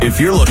If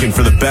you're looking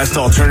for the best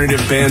alternative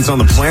bands on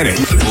the planet,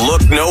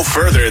 look no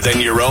further than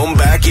your own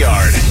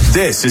backyard.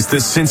 This is the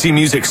Cincy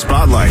Music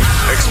Spotlight,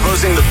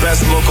 exposing the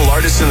best local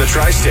artists in the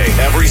tri-state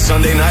every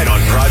Sunday night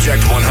on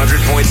Project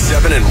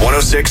 100.7 and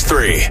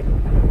 106.3.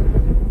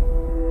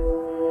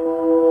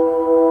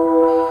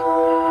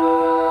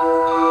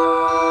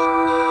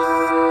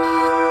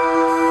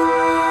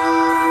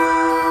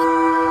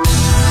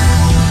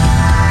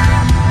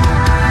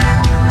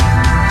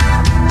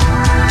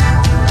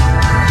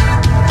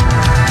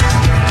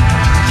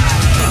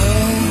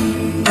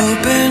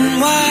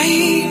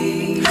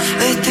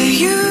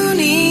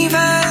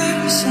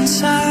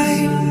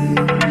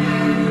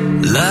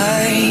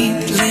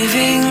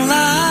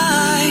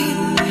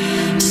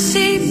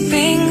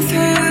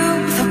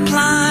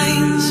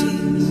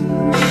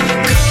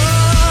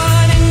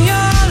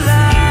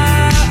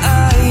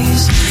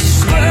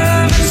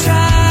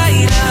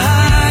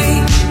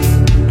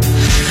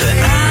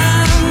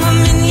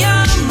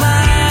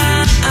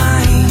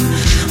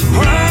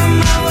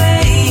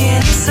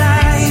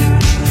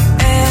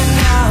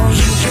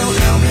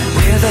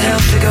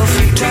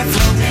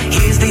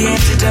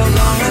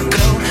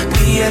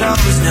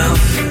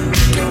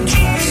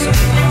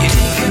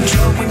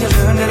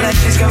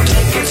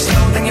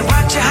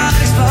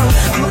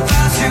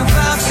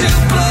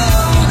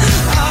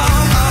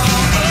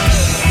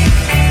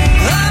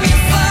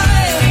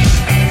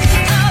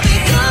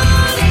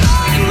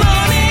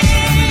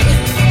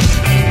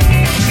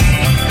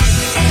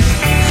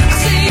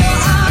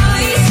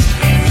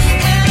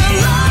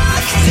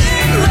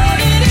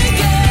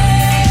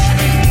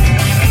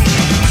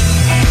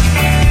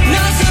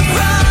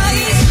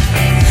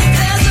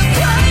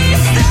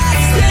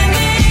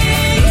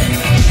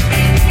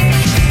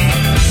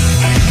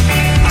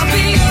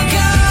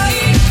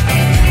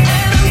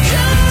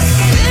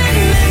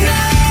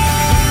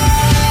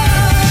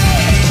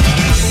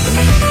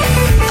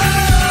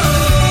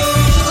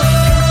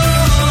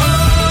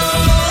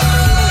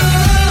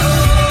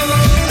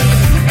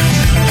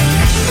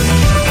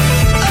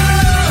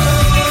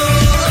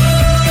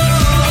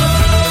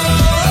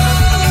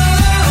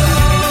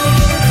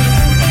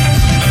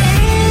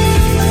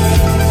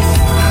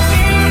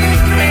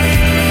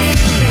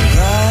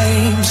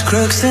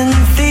 Crooks and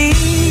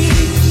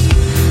thieves,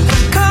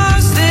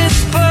 cause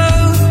this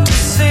boat to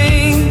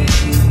sing.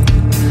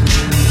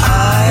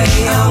 I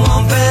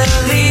won't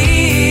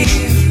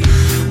believe,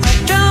 I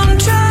don't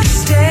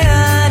trust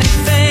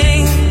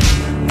anything.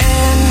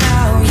 And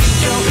now you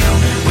don't know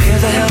where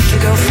the hell to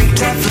go, free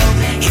to flow.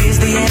 Here's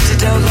the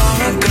antidote long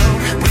ago,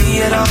 we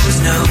had always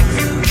known.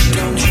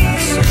 Don't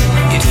trust so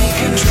hard. You take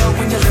control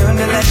when you learn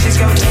to let things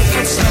go.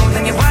 Take it slow,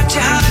 then you watch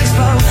your heart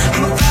explode.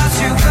 I'm about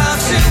to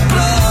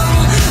blow.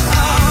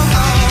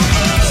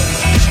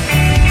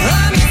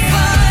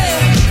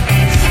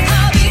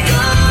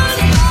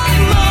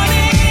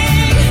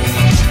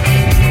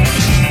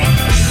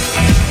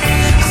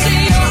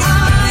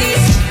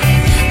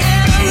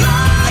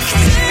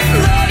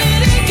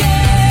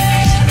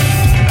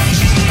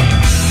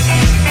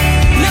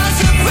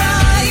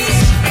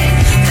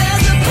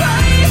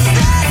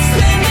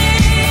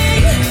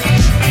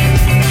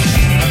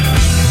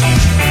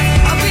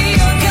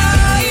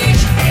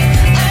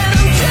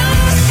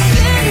 Just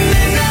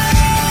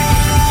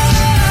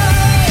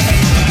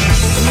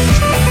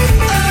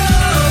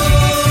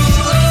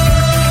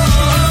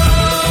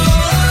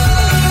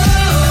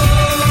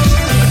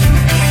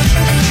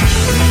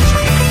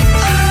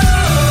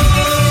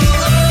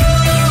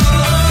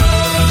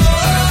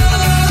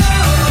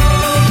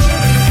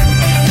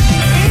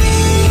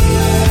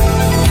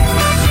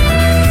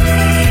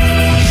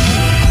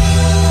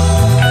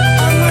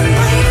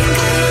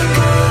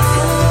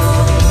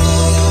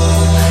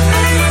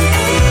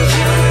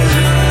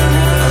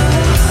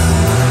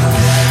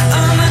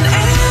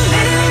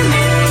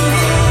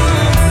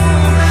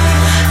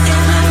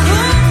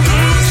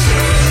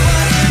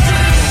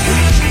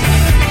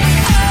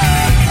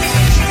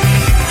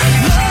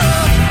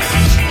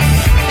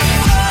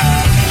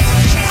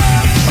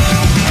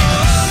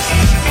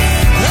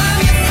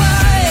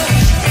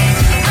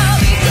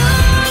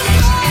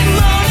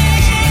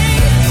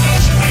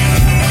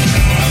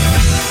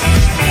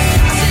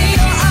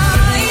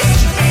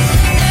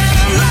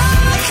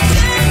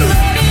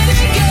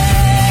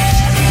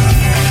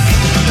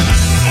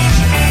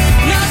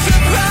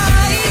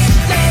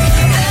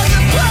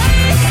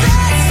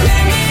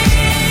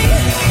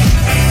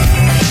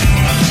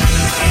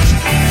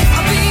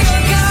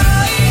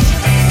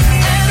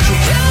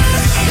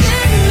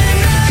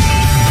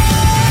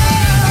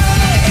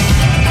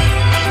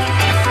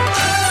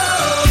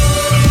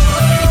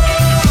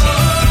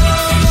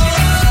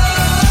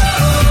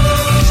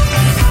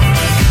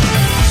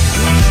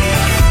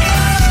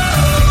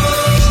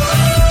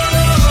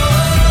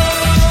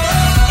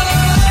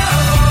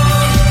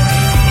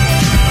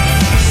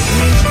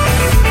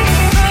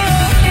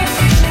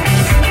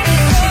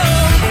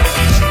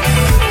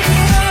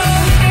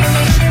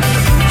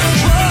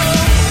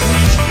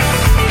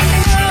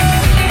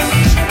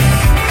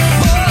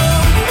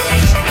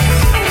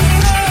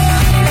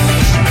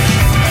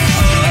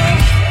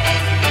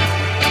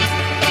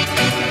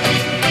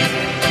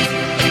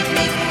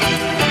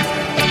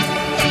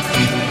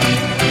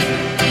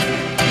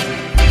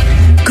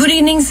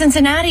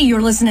Cincinnati,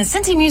 you're listening to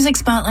Cincy Music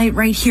Spotlight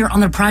right here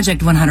on the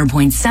Project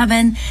 100.7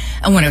 and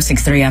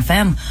 106.3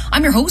 FM.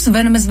 I'm your host,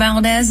 Venomous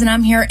Valdez, and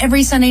I'm here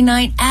every Sunday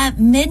night at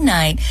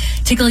midnight,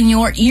 tickling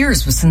your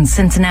ears with some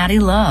Cincinnati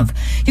love.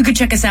 You can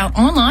check us out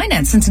online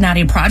at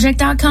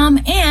CincinnatiProject.com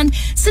and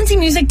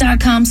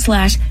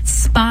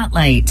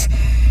CincyMusic.com/spotlight.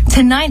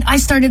 Tonight, I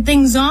started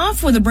things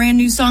off with a brand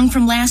new song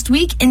from last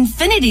week,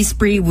 Infinity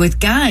Spree with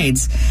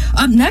Guides.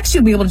 Up next,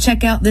 you'll be able to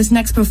check out this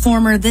next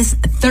performer this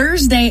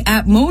Thursday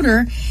at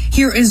Motor.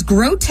 Here is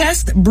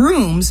Grotesque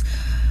Brooms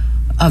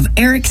of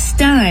Eric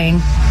Stein.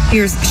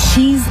 Here's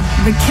She's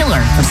the Killer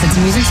for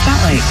Cincy Music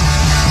Spotlight.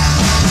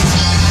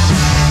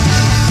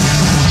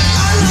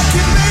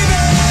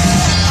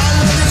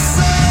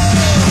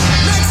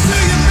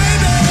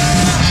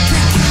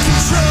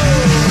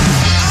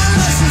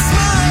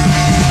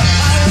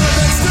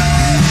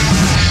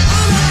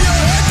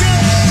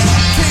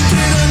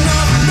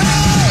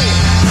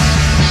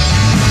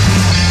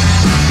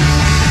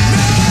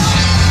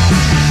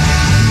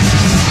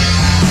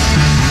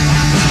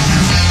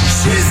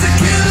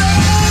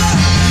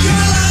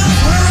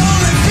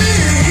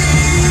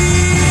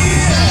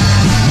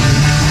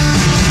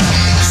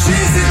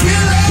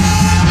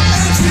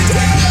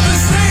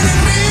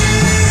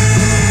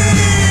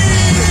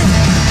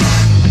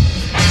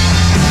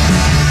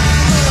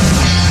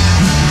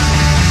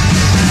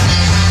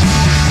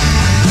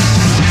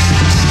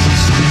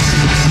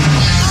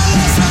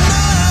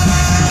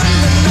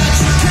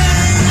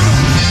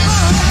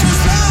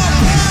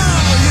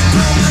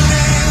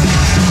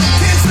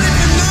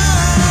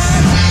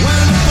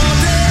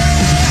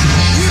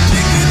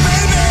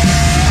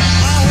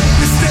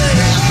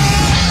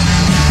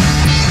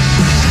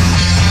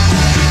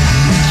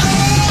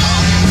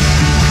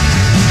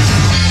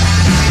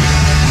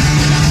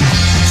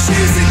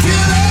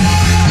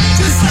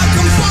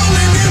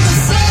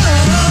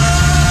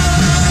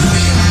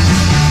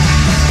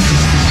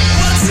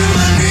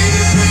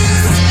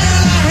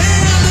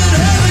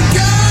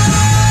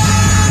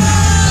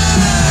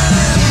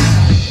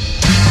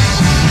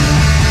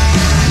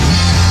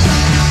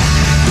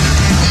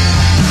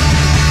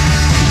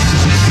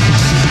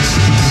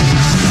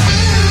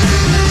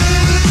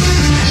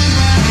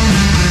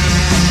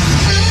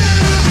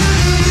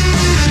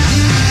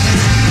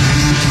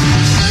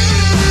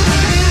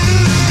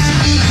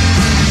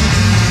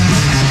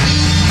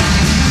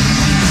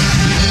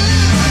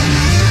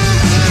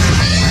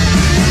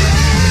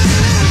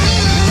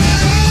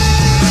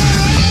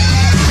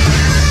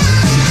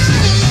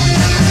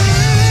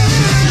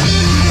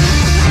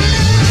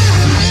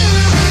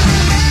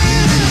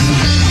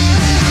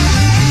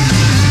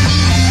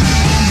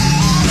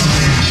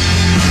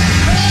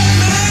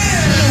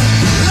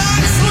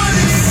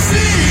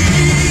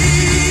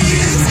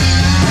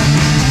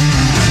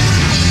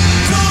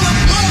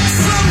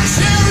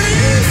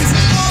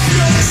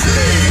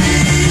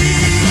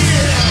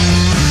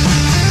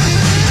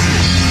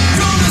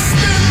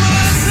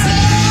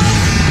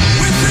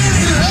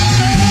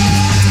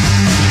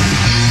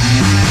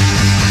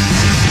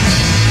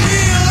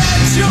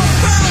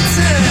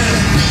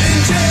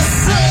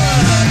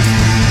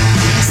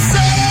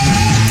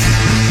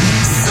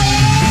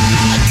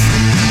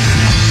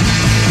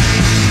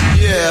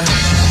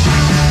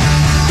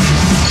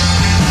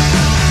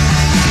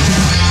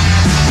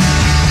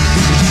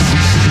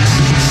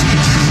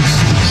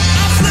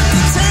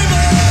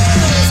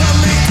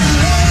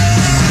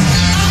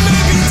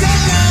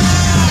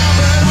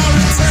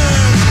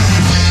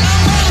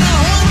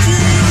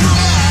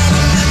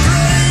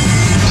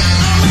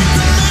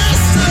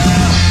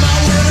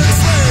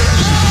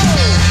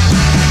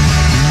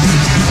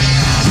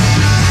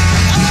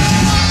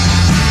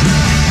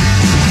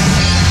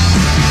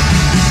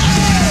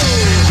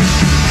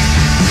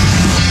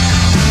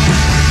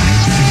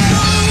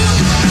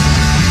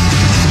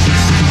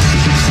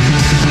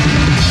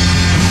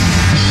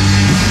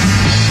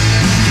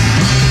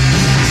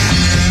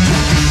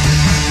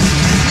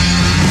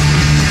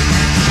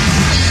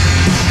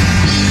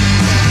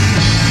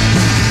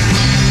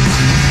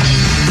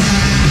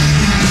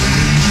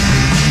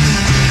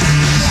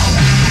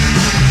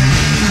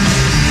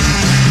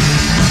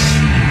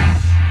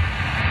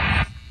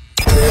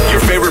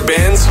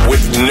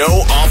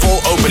 No awful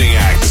opening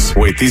acts.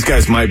 Wait, these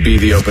guys might be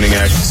the opening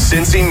act.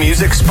 Cincy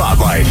Music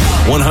Spotlight,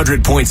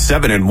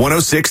 100.7 and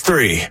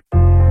 106.3.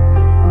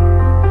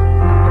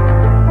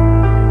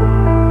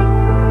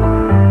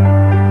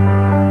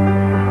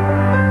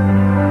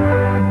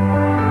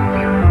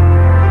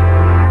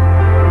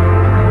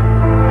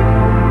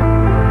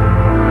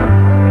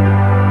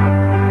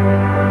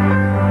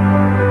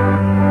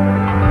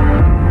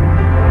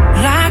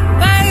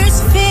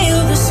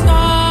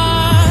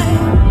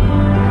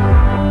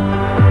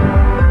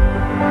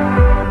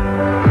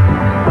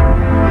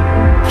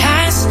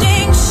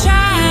 Casting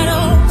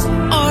shadows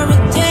or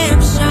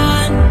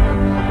redemption.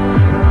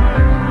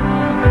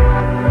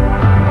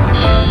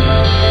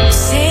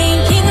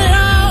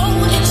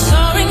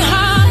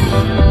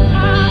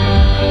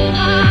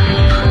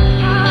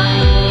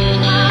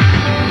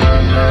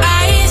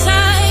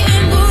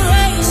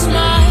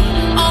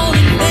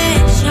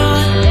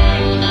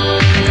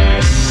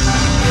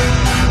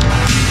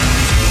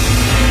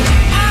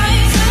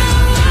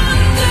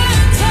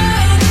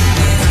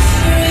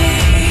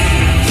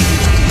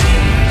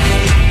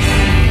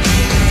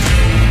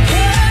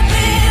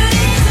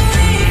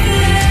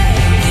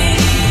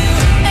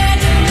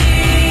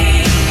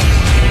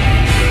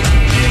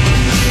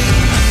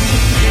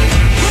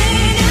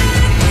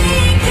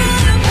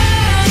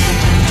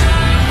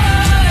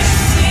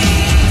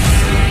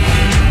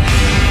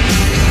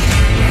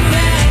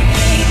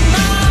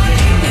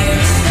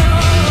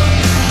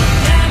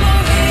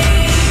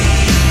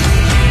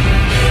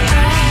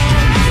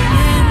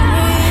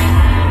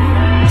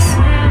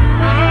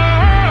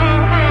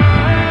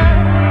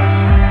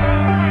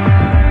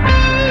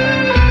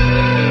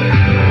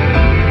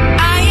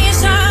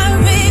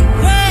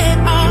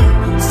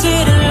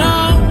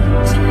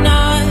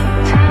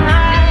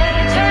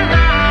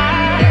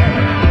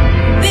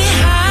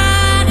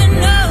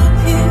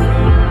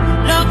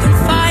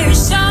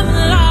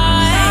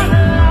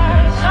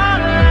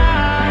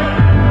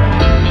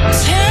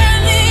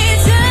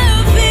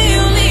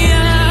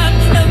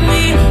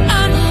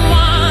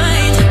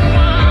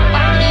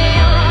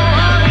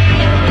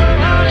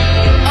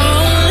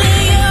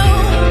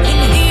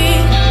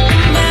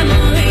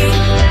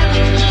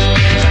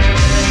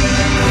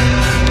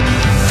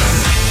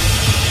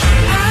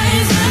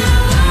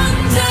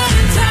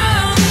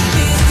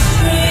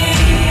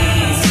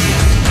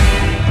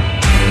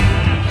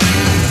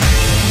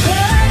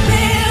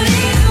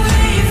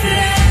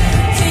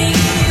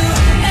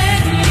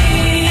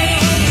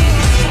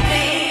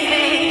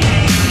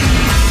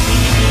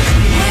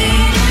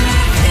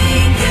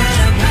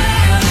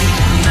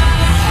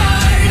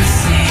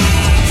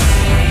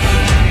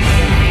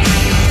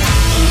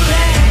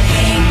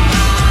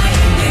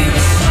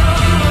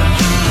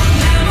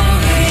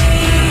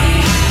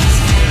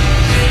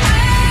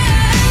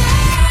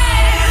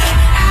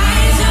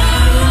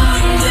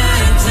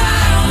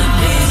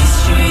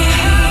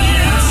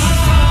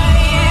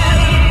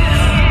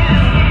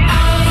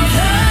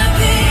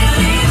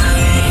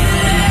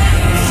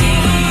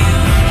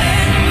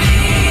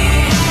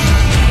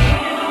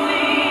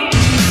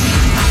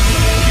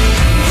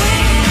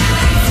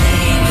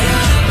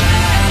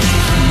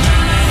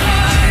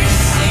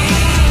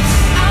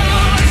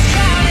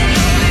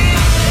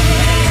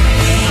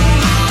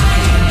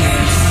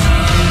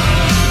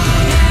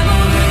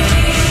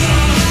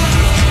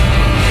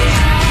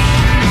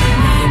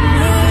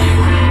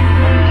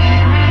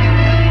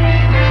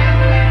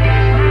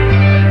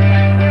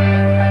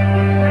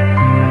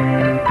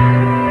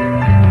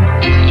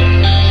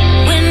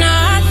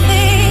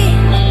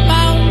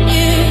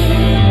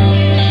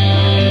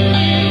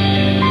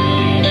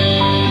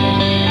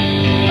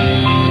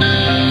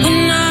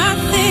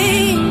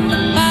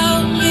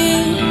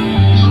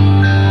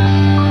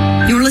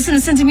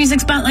 Music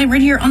Spotlight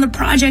right here on The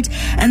Project.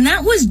 And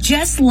that was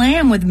Jess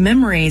Lamb with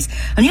Memories.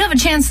 And you have a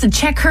chance to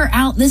check her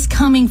out this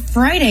coming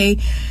Friday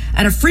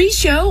at a free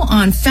show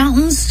on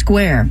Fountain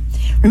Square.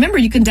 Remember,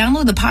 you can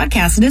download the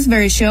podcast of this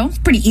very show. It's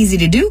pretty easy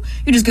to do.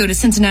 You just go to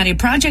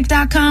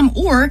CincinnatiProject.com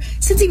or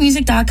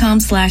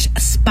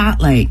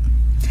CincyMusic.com/spotlight.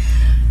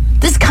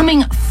 This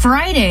coming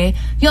Friday,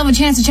 you'll have a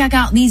chance to check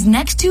out these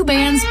next two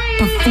bands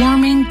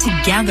performing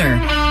together.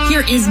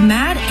 Here is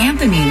Mad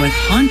Anthony with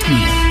Haunt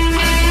Me.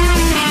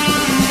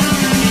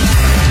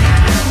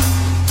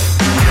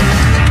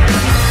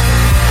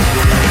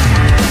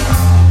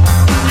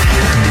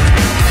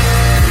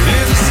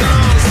 There's a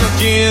song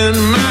stuck in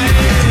my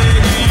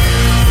head you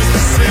used to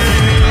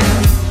sing.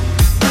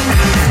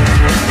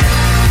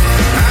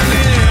 I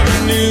never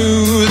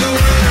knew the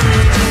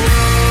words or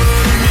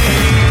what it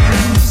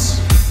means.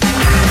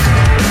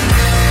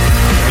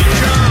 You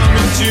come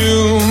into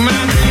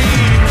my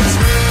dreams,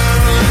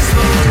 smell and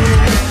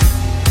smoke.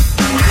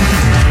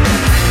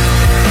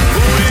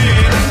 But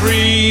when I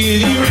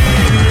breathe you in, I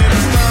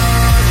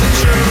start to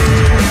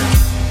choke.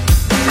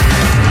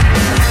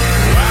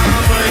 While I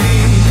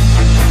wait,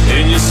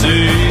 and you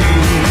say,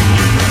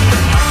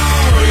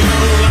 oh,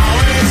 you'll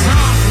always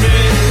haunt me.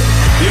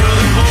 You're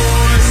the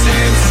voice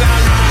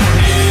inside my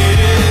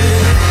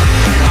head.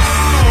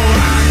 Oh,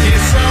 I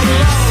get so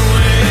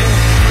lonely.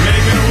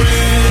 Make me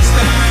wish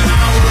that I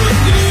was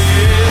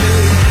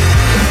dead.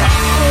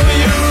 Oh,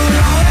 you'll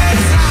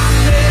always haunt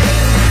me.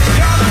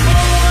 You're the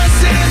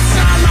voice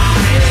inside my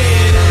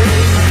head.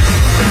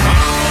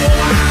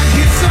 Oh, I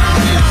get so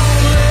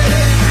lonely.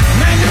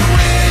 Make me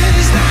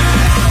wish that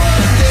I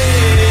was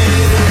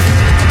dead.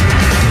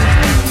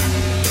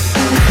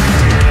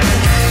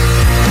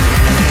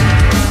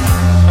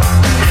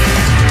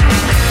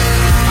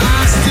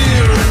 I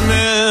still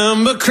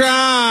remember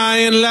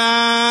crying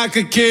like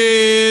a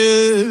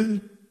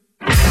kid.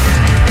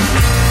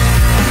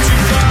 Too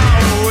far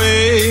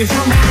away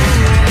from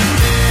home, the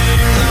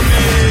things I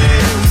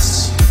miss.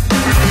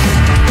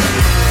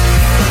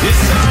 This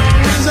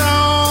song is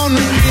on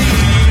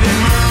repeat in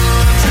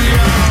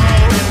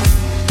Montreal.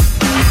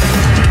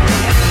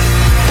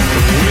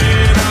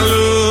 When I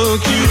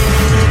look you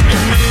up, you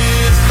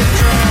miss the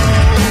draw.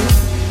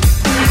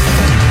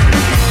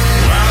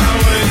 While I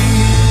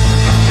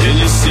wait, and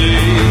you say,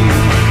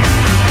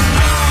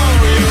 oh,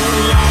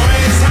 you'll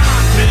always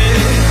haunt me.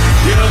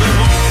 You're the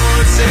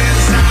voice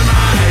inside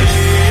my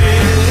head.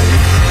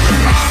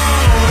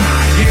 Oh, I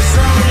get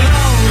so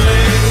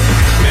lonely.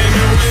 Make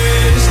me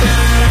wish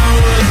that I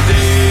was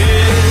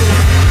dead.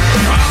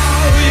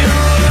 Oh,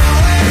 you'll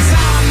always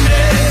haunt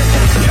me.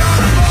 You're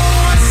the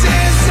voice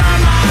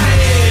inside my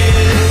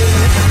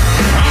head.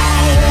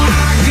 Oh, I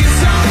get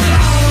so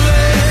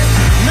lonely.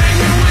 Make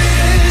me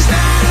wish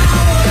that I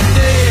was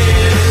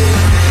dead.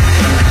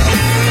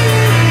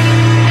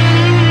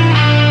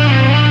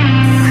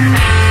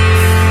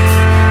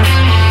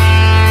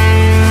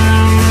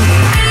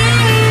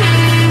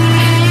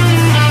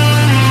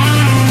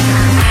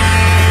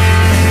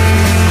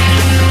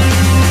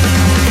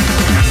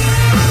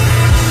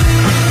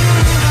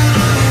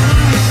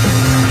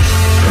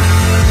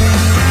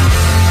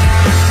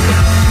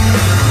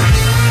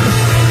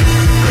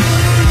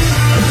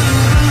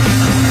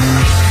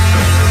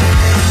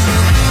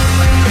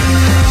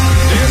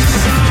 There's a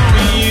song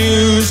we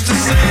used to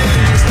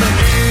sing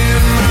stuck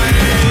in my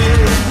head.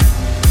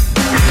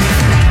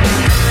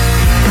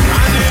 I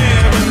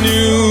never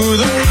knew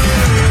the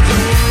words or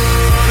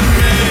what it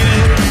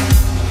meant.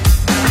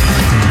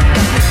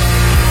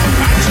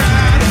 I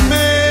tried to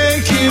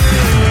make it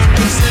up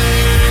and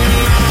sing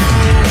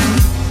along.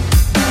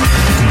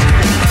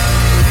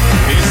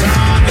 It's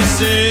hard to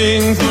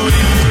sing for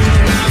you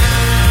now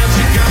that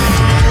you're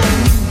gone.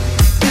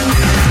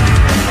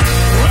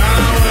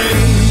 While I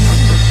wait,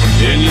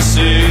 and you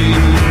say,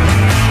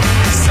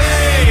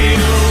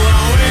 you'll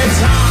always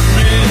haunt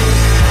me.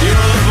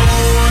 You're the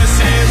voice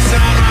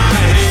inside my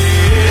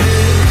head.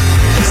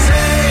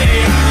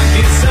 Say I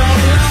get so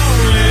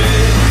lonely.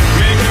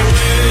 Make me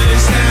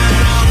wish that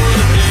I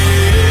was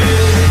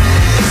dead.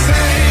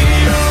 Say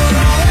you'll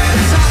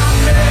always haunt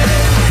me.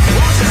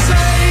 Won't you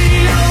say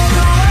you'll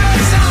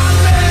always haunt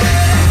me?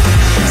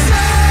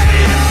 Say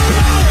you'll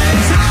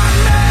always haunt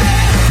me.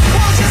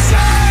 Won't you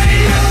say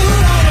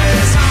you'll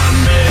always haunt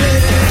me?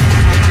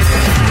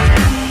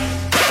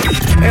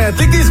 Hey, I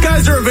think these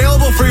guys are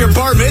available for your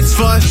bar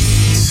mitzvah.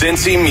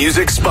 Cincy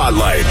Music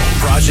Spotlight.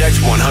 Project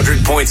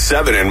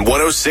 100.7 and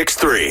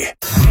 106.3.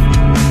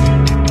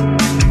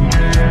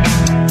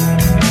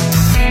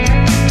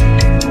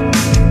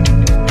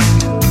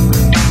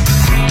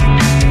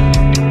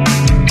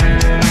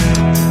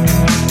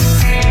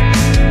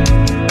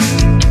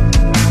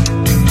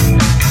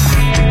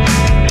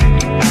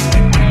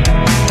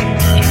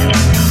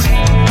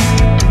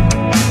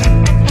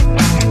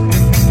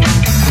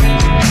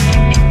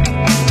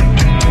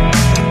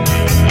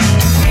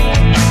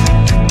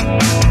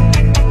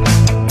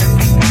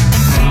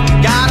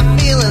 Got a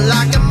feeling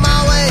like I'm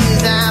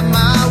always out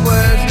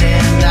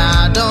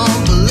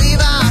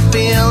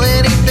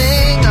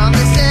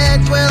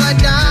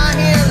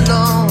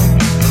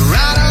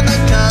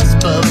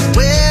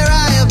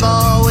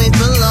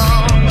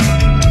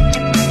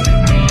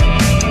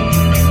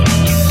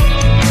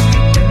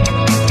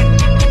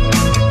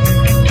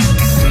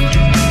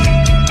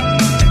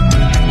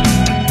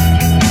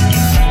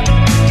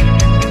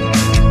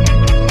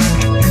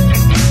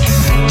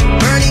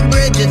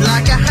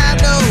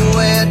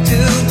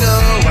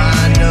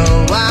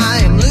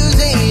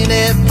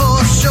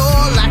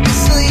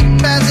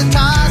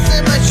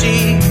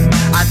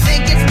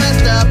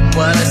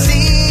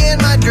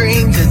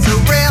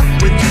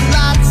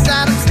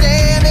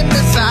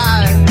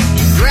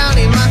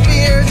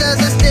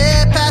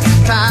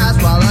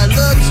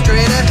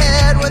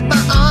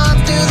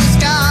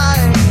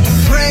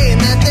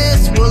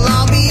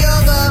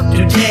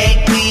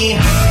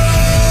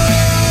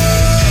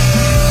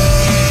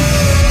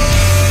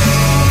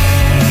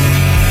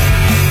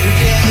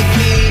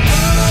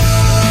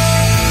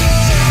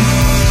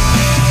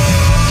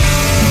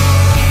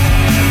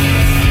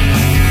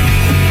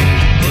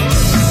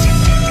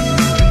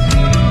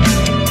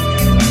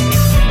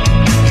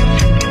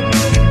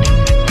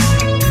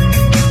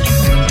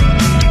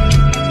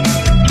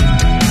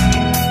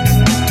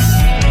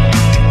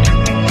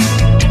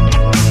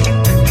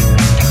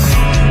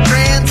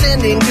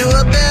trending to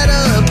a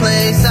better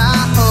place. I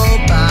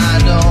hope I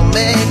don't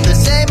make the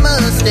same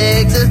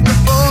mistakes as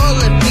before.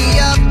 Lift me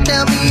up,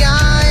 tell me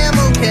I am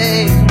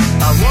okay.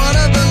 I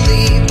wanna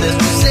believe this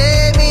will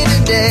save me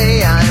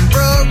today. I am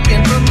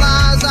broken from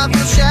lies, I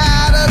feel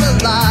shattered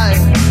alive.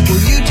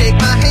 Will you take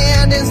my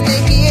hand and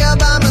stay here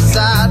by my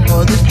side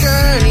for this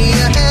journey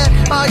ahead?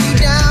 Are you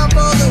down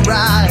for the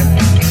ride?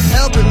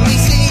 Helping me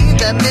see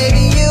that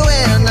maybe you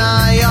and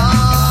I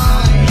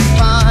are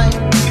fine.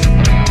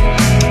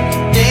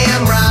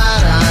 Damn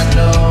right I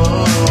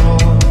know.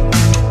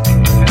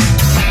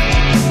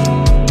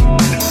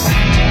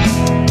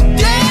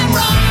 Damn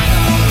right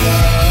I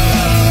know.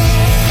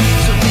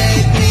 So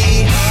take me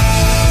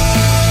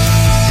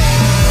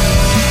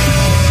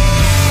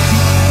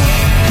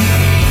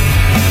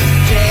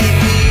take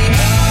me take me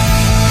take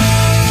me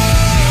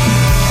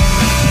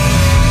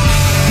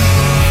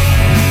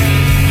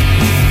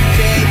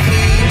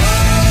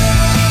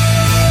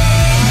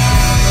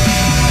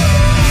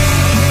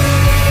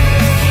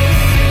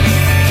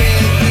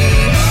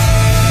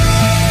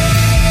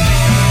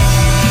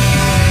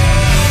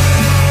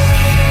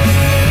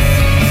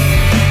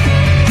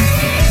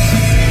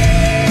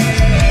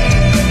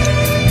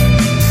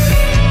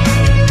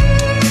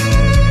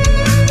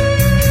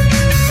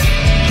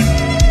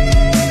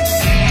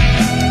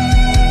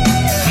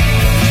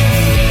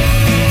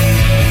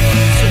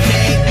so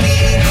take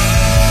me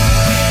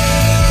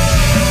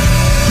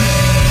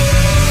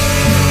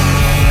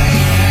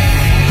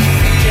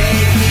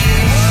take me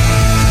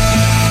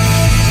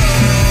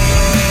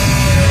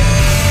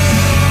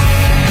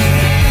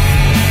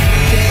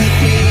take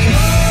me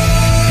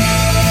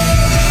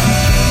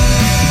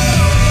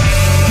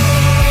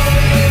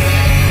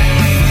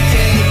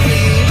take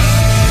me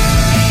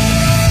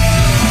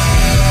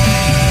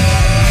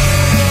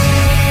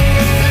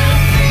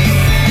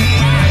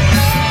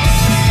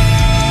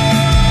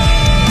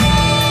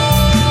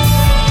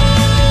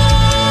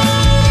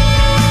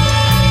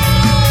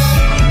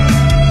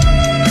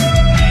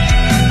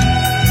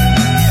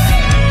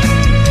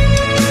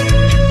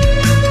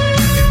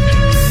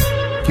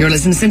You're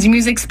listening to Cincy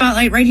Music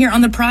Spotlight right here on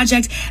The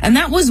Project, and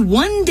that was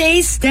One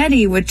Day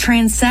Steady with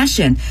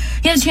Transcession.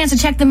 You had a chance to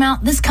check them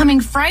out this coming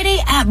Friday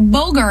at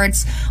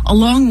Bogart's,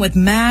 along with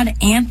Mad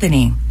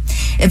Anthony.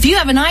 If you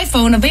have an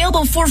iPhone,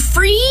 available for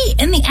free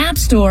in the App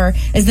Store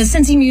is the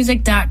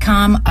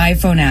cincymusic.com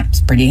iPhone app.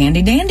 It's pretty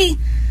handy dandy.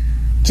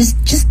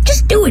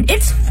 Just do it.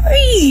 It's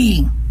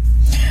free.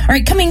 All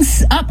right, coming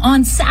up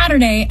on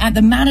Saturday at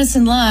the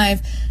Madison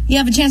Live, you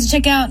have a chance to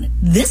check out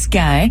this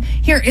guy.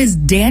 Here is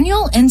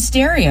Daniel in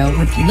stereo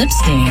with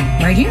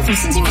Lipstain right here for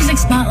Cincy Music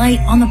Spotlight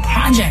on The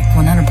Project,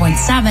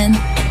 100.7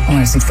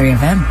 on 106.3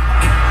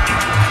 FM.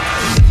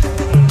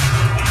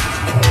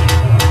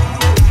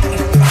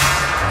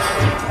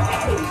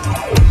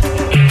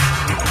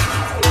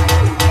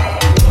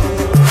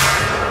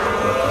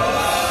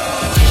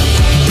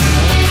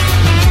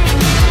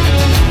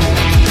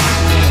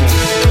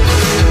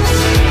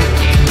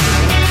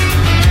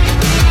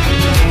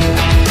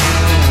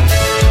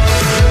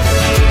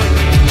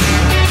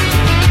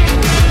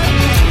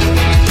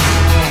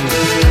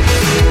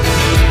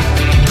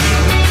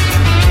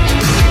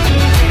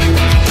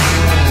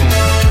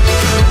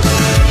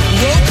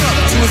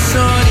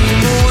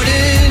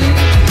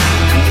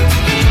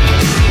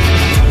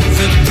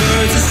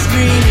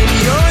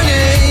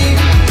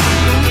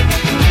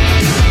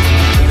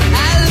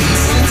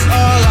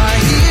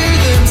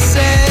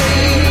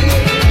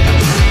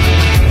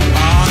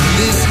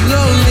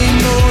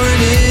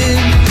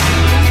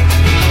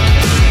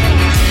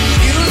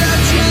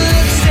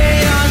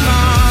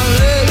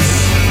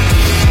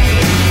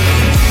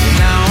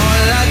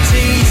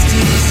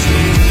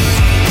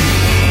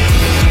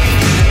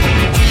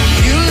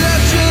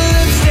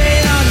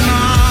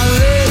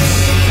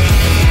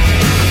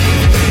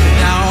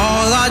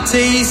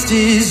 taste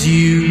is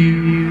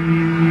you.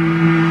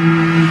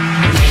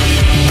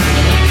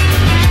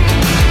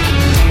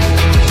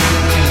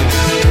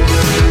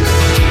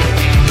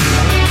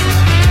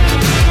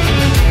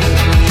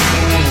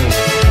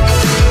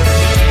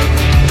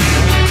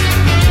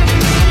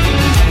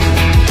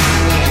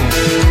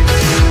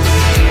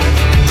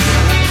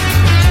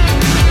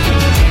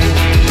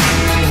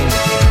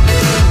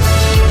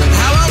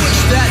 How I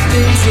wish that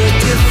things were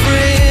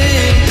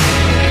different.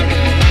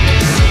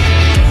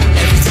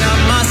 Every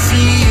time I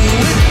see you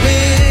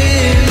with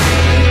him,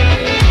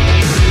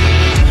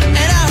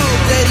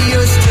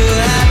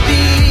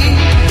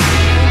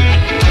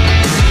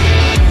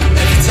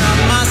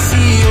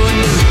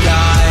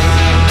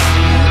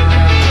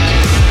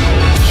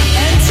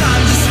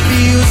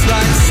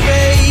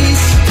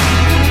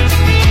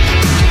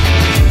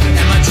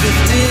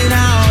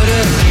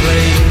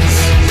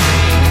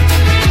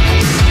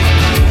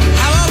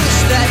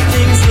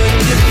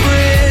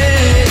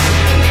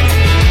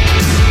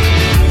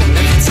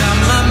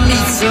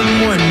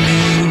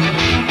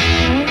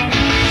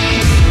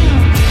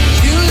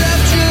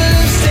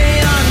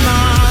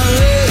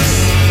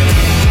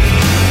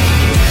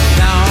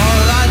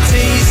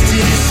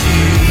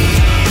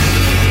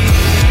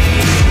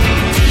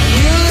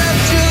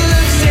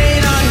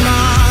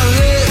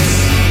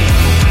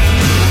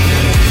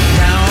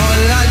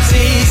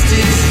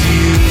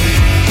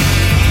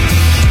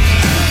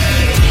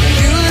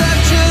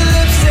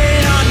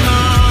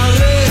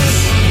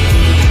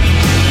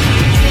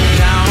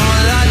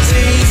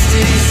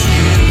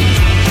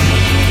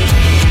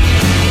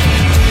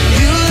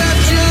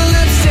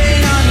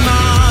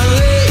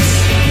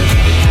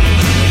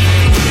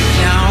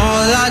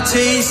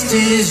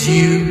 is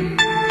you.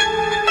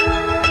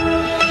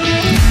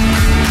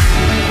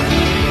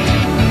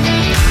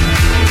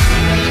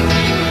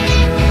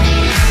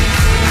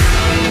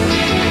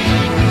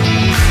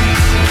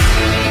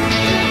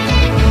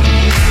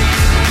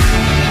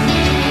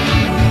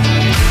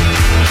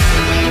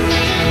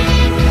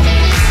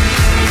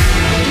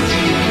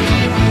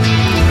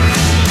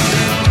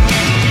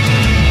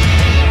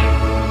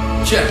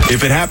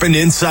 If it happened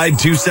inside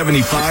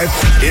 275,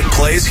 it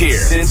plays here.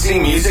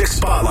 Cincy Music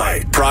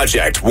Spotlight.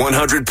 Project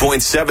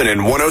 100.7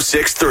 and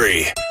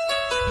 106.3.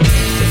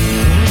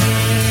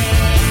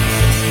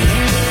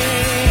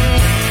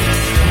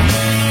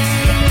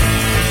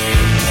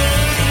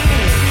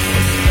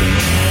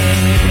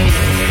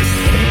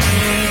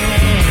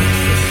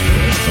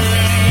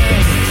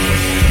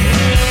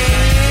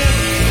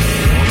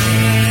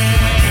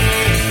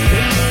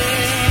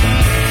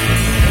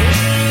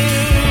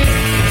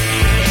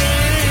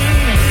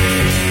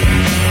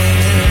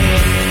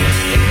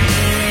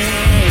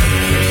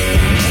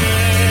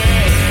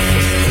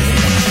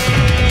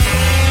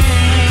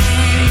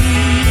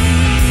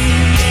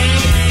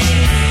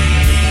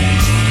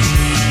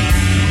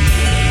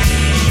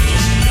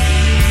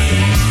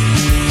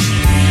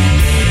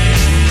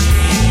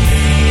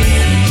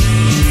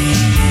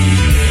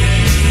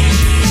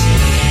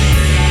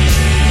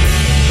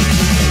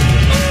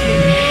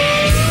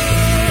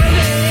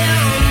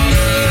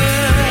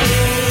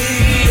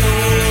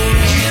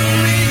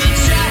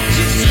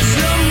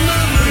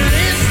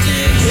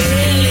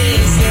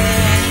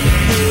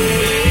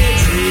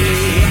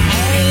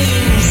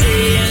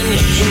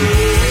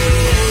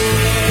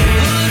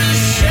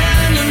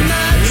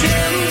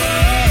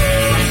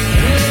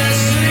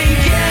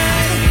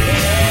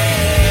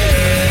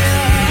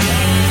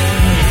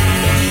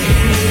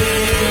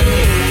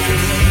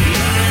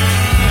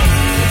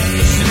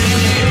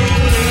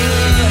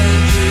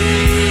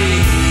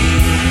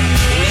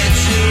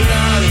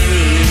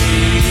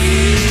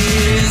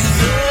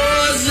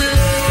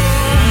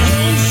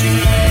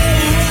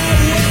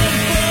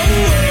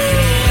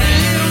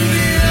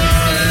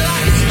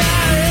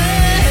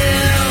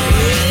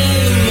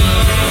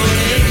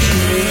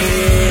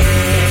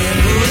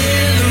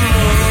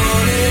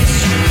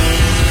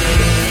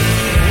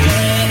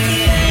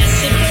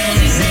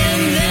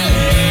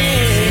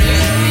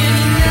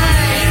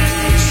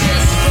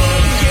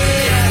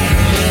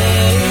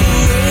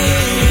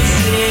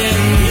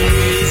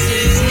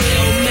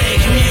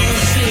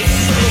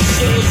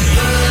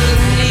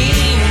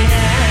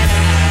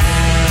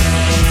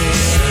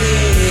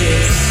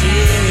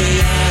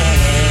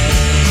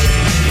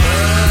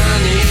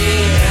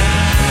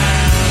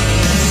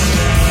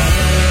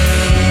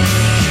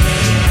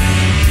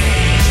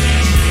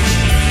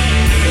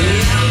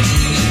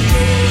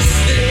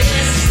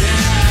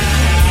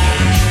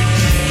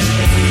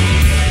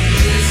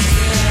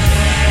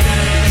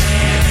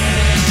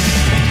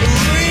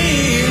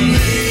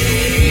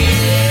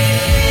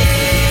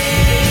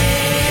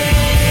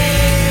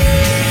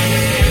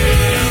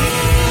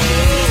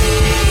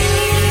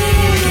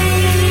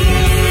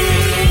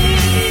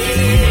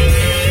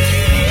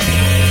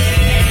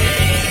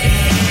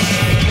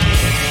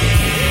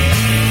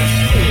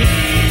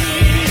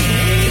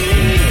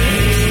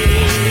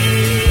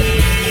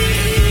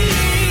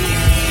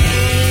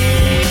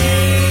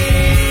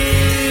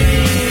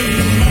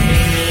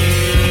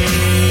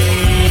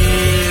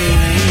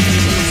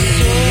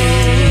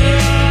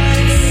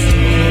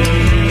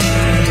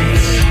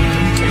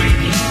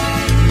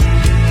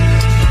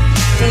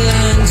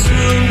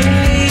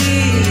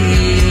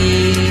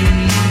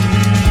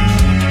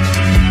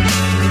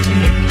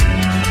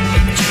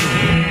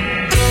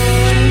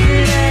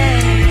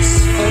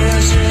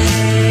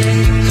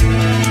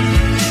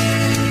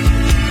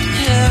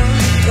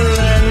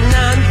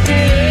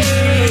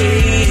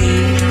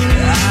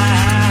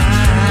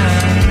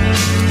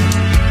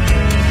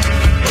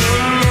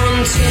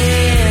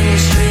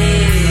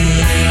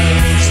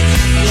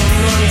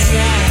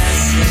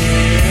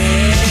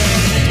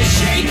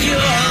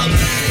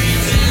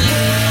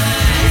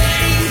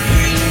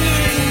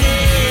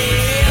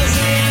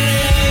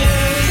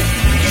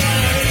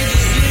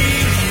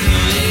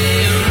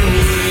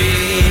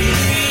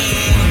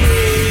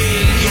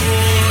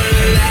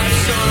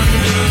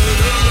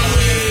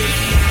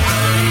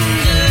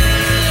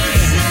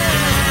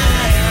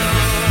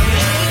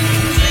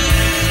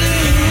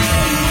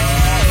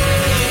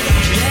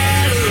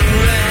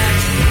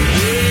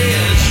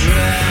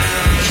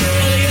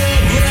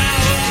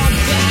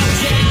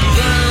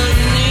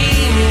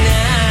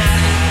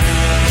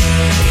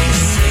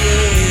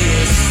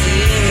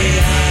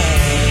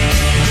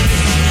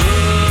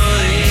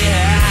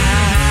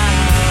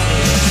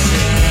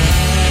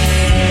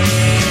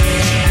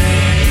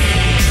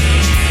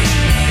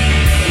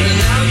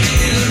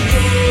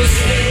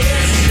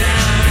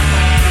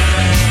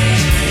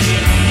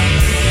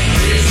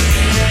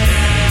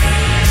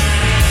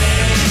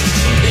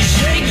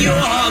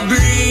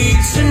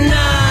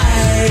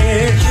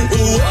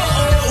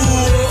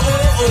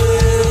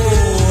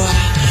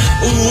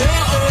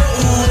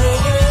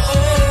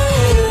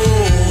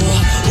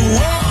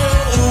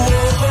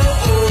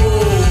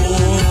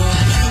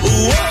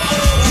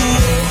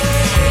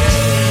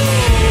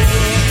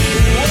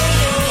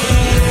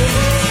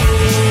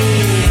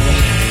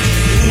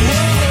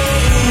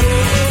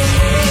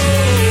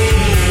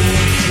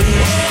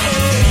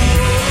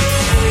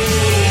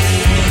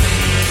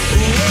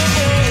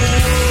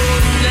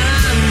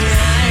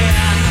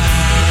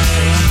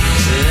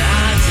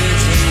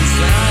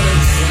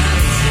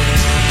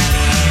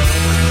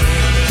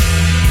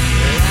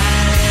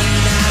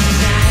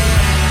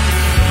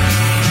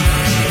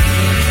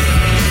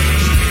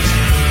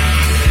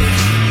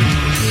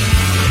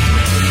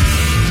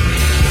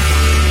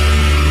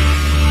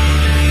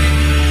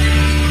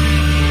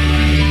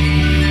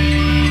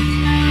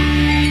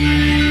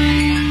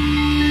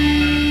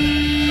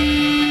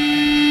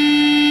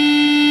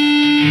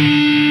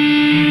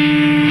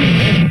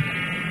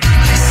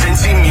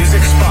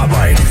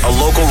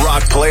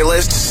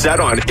 set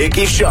on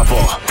Icky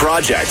Shuffle.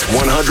 Project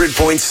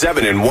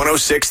 100.7 and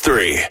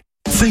 106.3.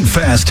 Think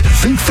fast,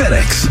 think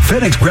FedEx.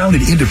 FedEx Ground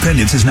in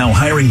Independence is now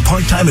hiring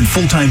part-time and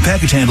full-time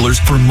package handlers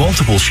for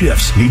multiple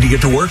shifts. Need to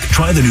get to work?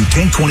 Try the new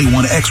Tank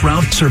 21X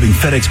route serving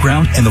FedEx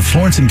Ground and the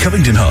Florence and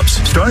Covington hubs.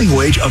 Starting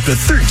wage up to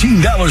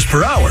 $13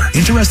 per hour.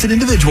 Interested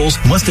individuals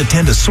must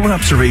attend a SORT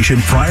observation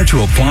prior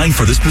to applying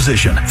for this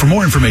position. For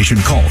more information,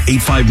 call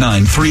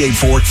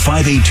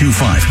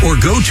 859-384-5825 or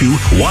go to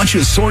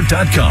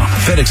watchasort.com.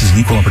 FedEx is an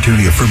equal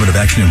opportunity affirmative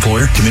action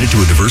employer committed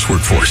to a diverse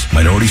workforce.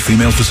 Minorities,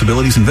 females,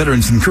 disabilities, and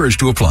veterans encouraged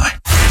to apply.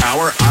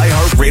 Our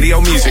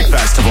iHeartRadio Music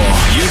Festival.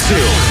 U2,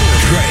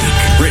 Drake,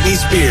 Britney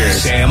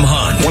Spears, Sam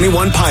Hunt,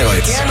 21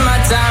 Pilots,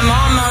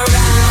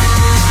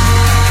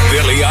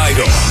 Billy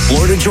Idol,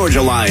 Florida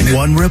Georgia Line,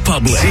 One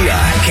Republic, Sia,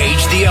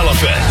 Cage the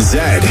Elephant,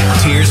 Zed,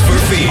 Tears for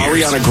Fears,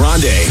 Ariana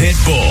Grande,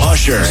 Pitbull,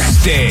 Usher,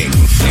 Sting.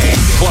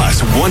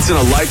 Plus,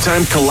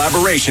 once-in-a-lifetime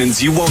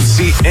collaborations you won't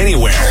see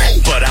anywhere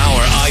but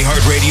our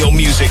iHeartRadio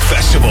Music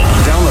Festival.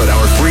 Download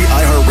our free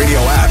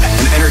iHeartRadio app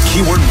and enter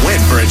keyword WIN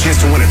for a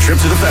chance to win a trip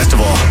to the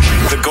festival.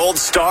 The gold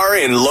star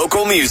in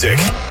local music.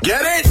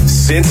 Get it?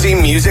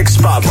 Cincy Music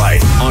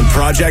Spotlight on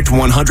Project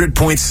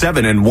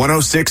 100.7 and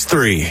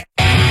 106.3.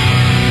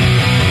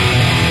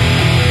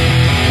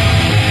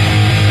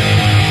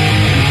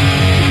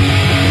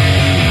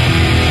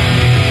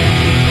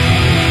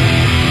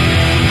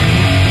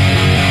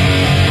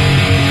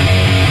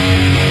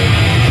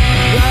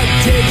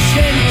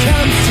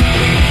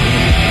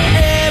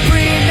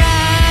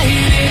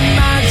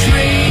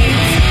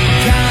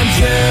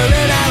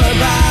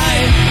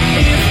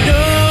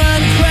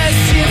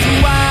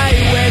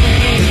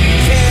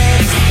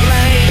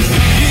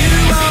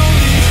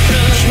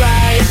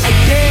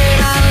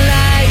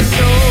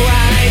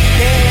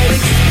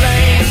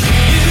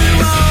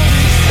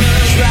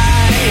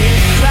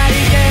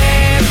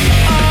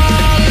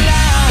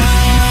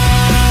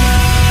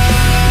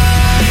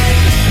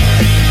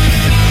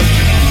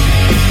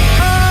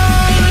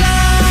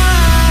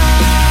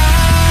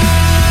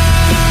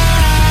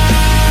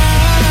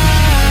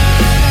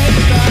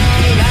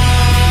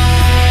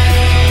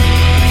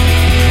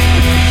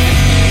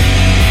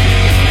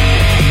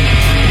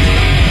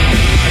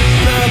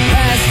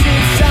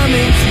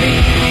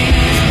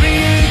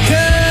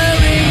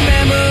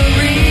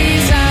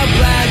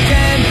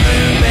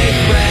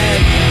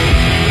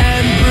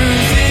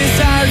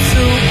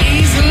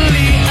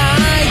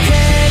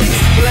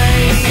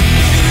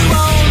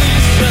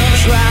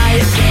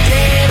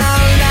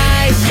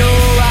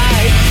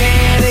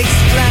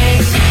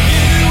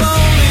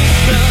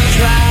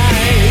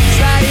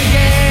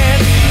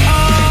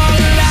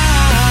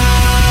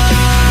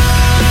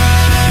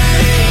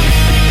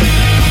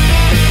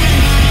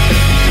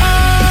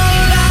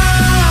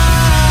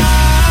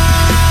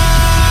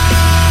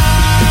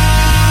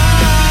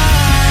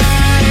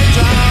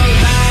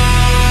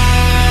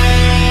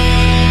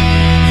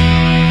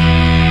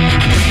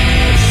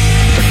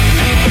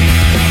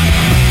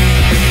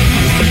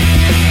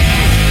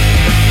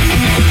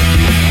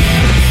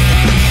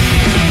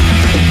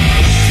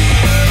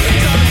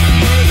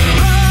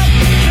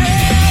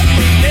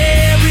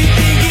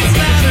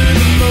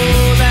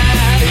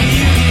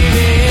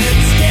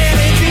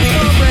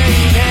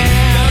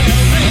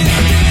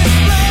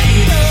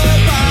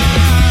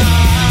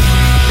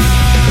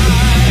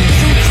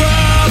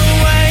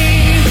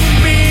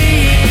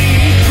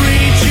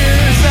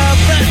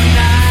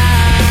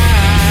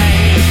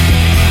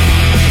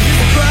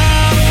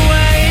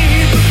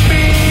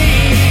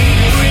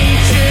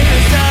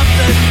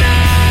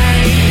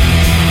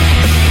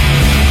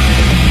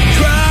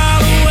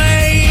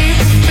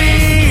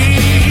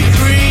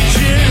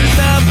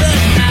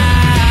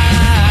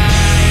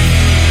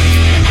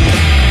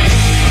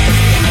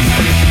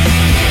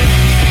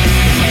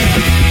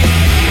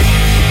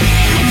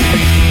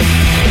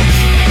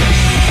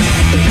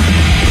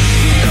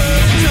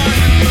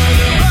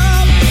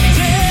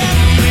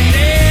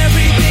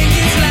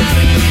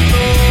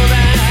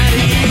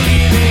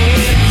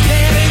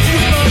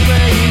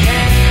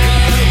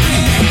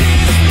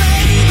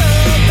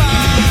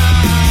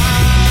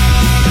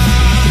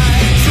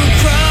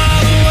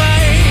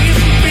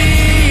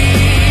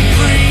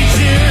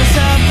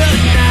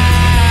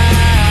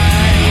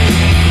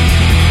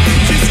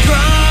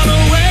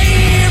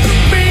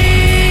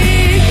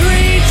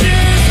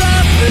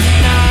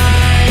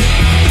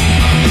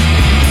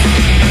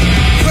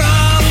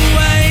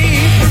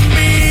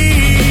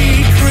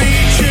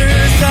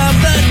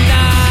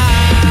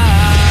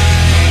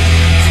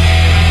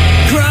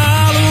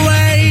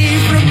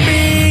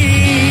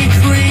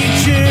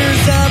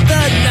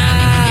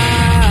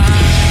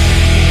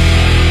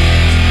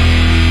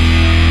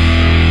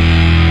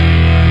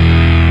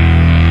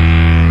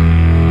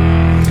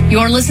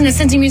 You're listening to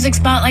Cincy Music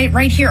Spotlight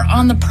right here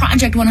on the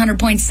Project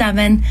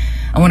 100.7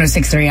 on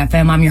 106.3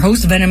 FM. I'm your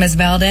host, Venomous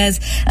Valdez,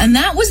 and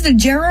that was the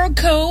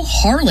Jericho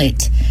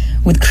Harlot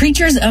with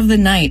Creatures of the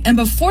Night. And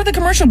before the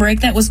commercial break,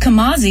 that was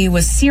Kamazi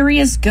with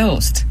Serious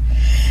Ghost.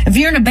 If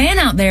you're in a band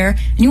out there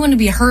and you want to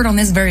be heard on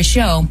this very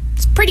show,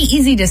 it's pretty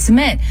easy to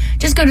submit.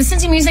 Just go to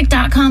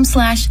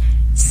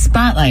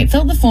cincymusic.com/spotlight.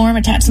 Fill out the form,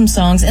 attach some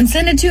songs, and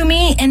send it to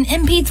me in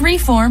MP3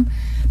 form.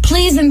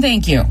 Please and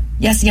thank you.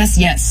 Yes, yes,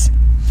 yes.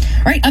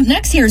 All right, up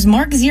next, here's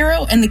Mark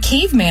Zero and the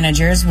Cave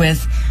Managers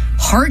with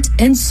Heart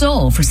and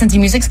Soul for Cincy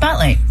Music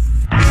Spotlight.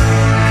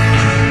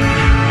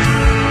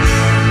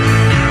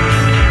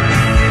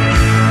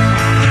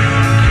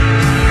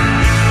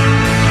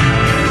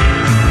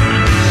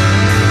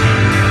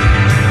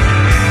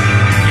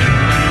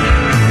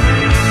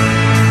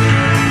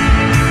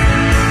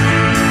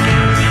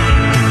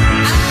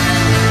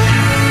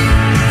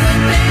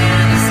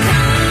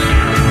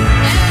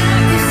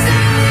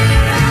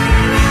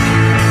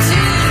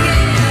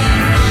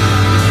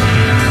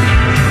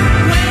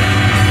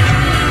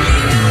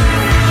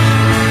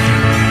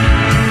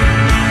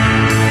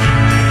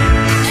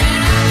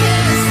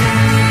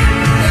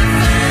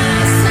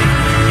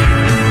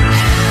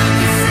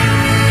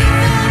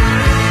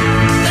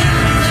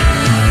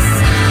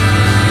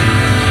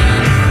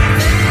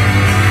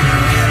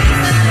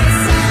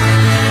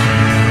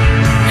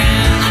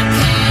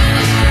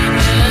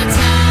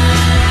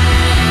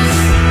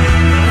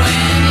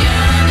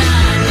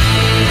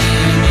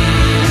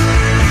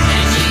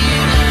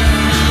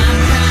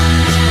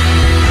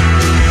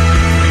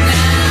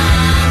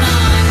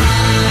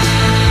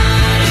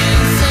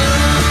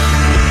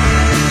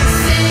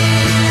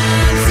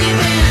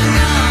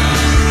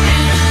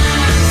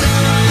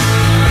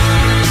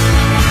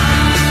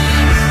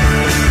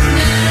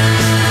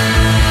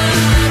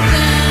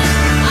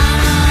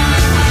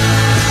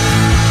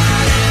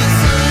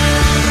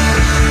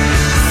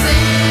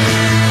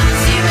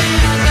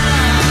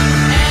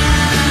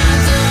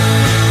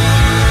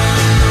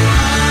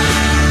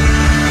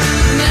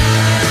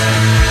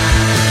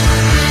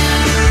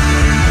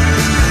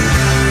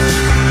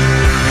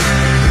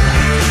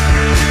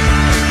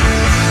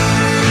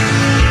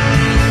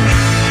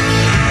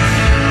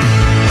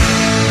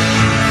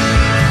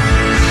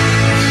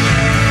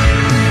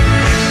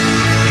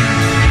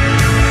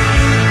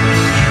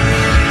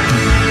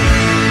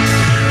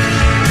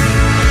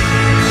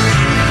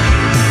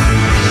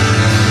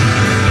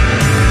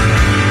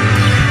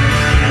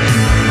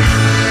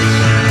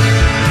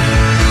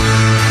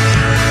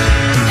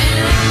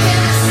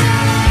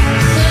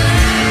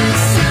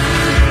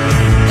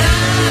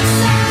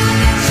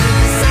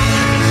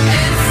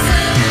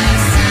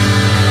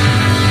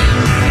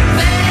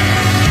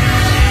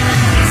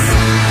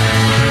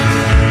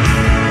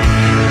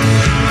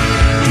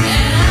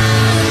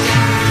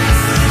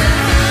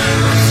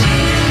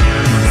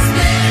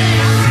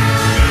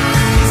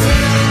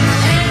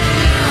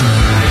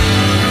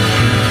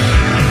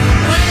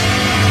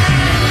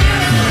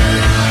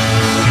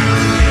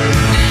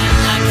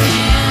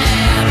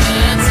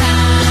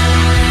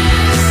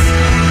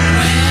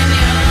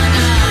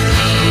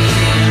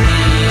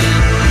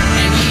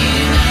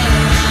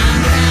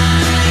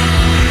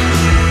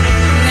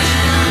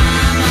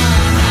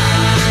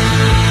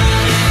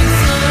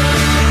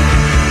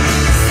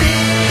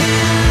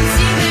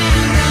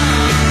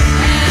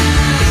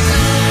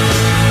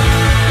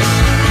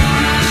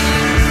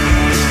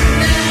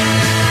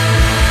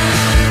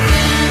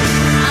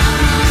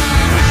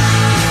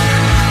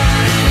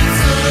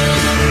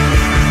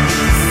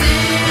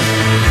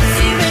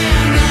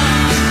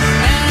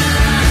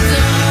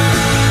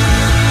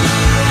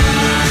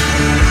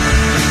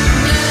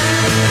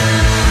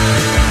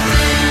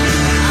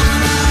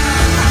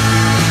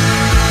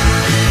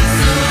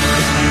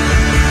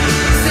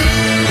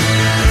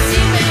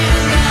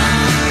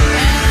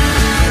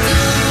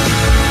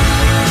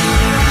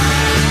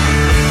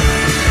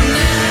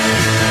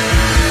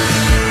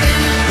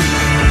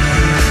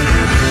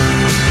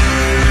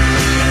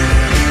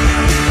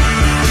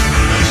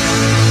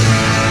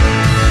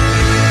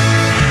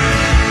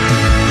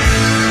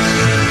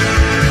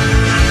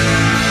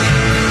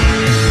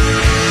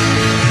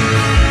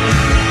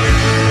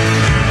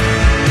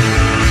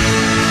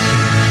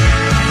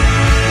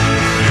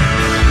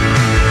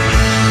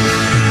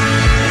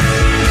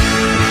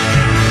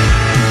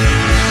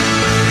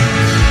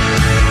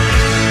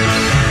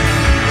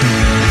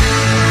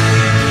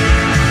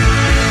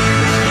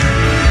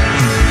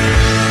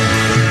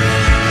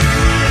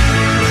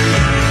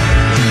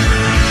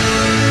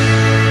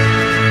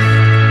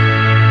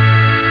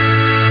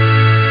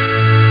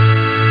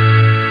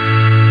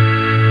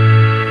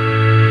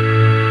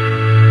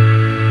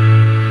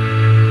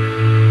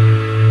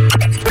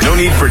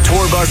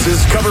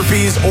 buses, cover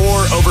fees,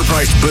 or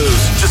overpriced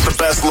booze. Just the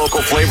best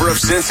local flavor of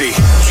Cincy.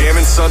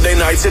 Jamming Sunday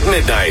nights at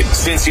midnight.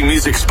 Cincy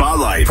Music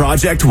Spotlight.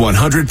 Project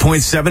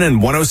 100.7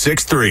 and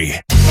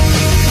 106.3.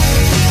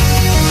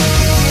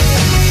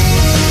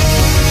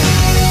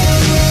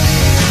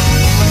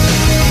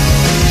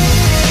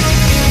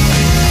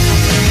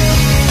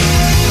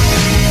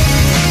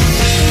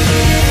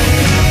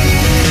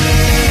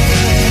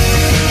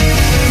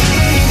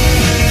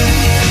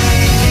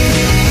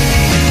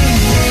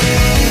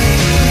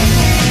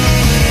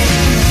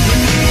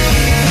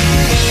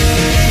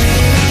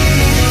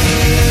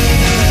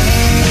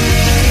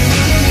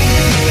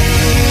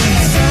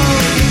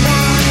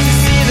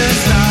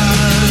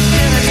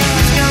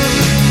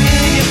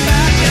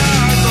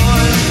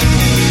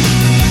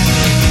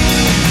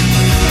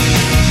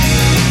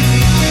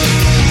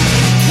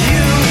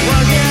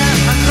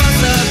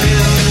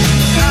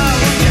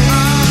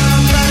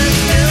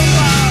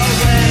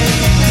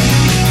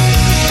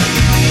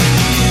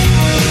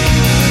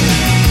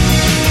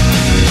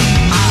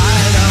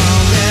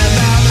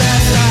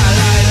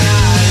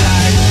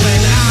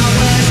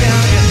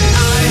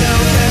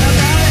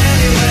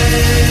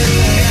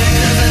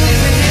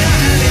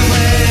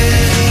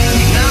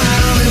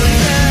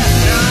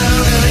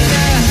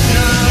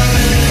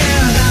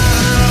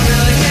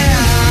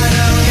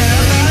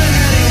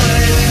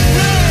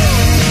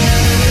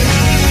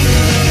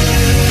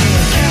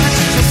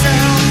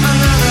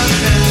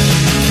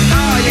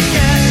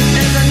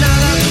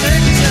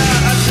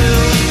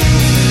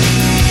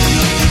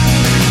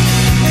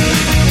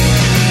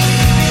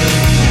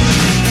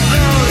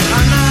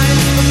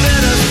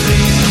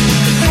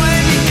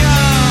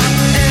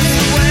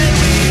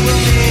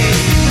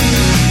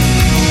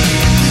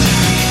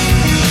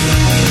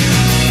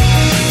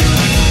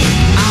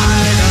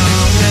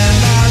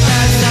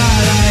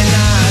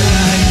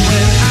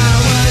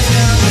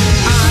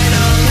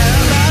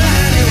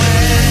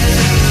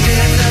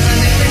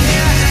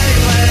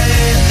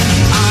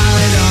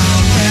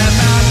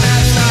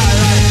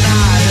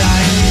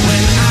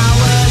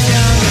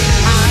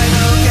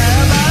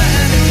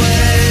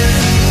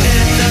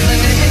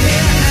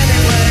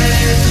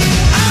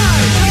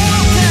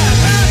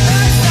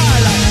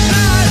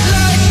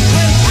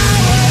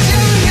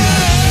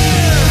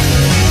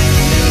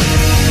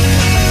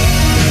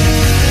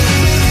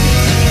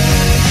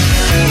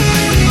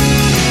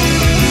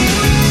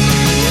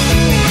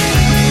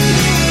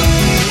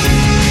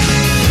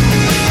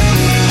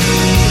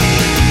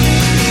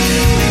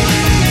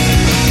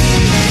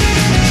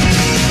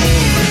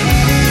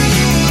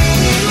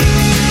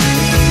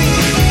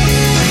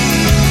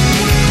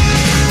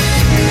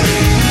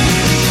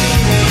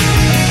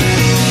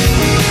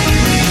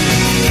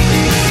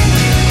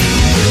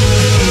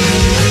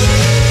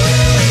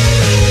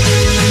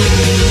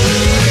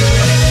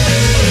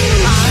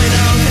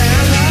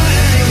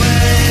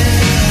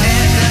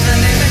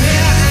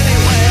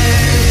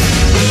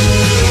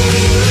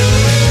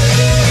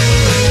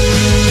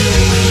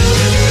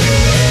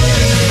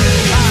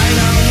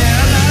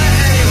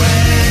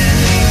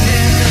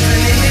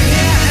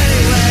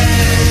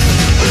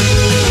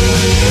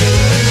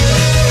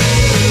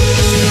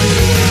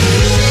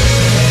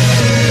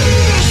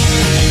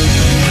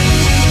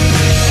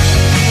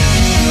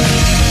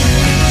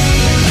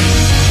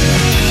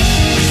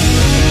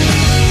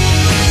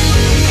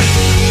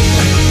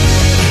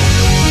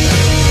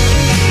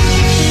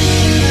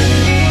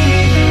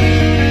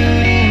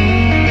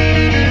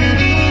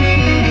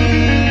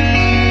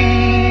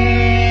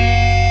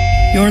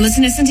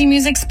 listen to Cincy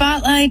Music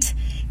Spotlight.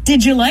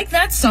 Did you like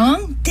that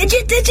song? Did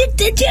you?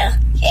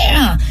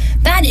 Yeah.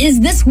 That is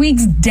this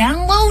week's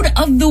download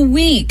of the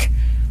week.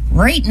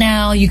 Right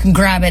now, you can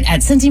grab it at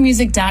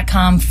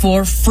cincymusic.com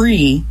for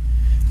free.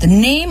 The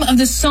name of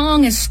the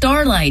song is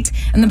Starlight,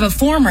 and the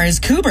performer is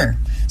Cooper.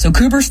 So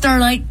Cooper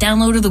Starlight,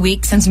 download of the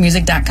week,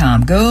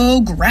 cincymusic.com.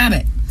 Go grab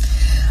it.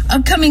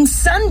 Upcoming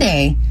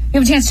Sunday, you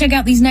have a chance to check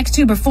out these next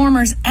two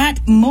performers at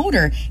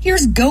Motor.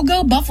 Here's Go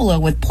Go Buffalo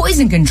with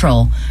Poison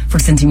Control for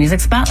Cincy Music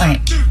Spotlight.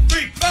 1, 2,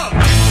 3,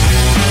 4.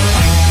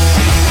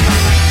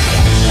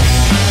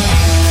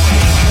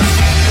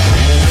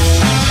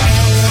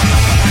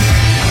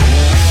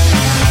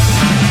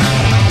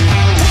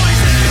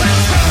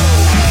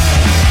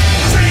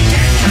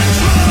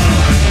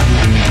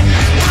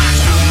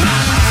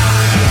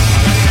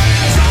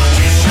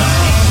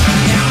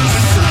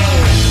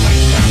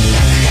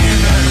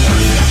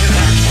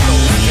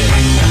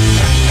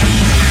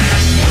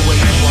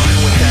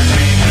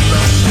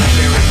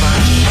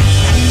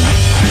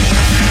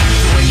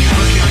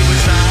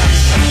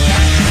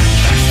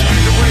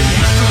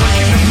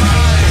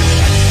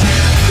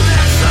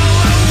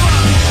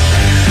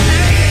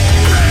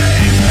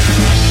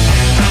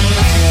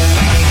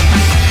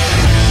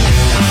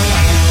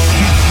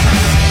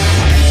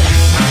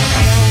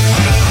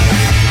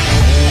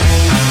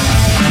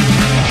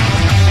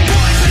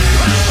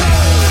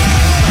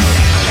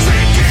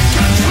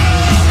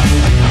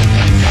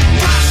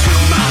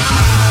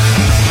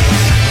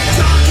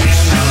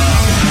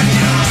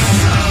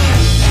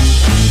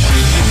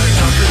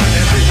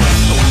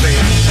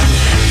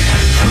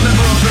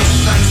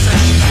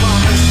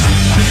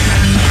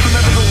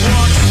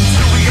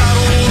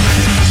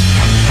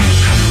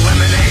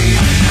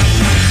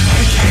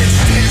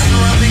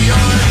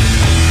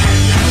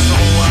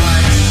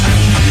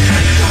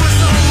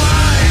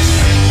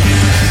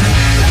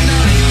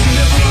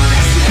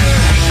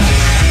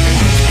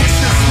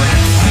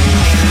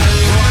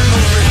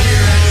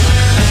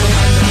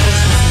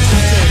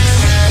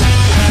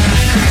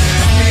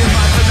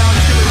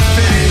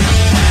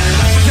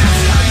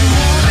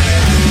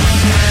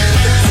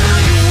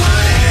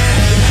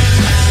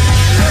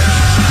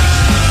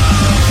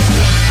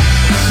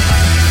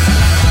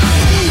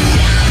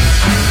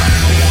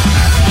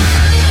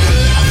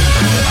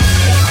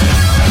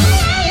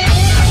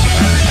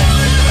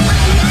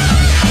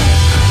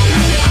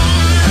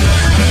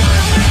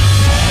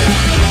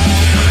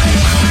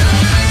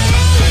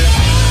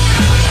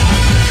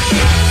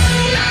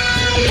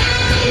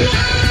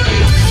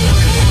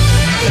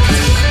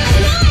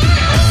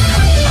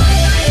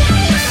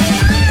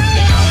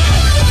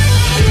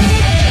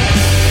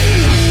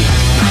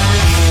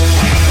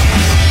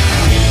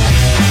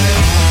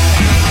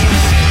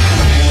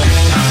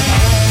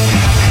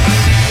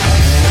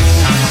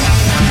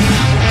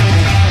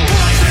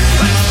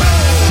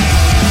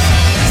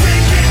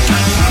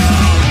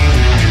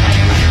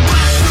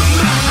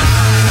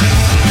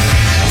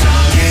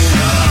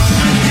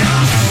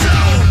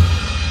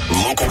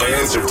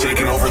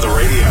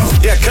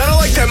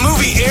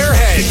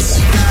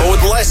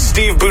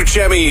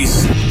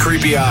 Buscemi's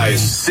Creepy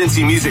Eyes,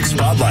 Cincy Music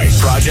Spotlight,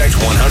 Project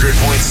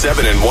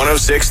 100.7 and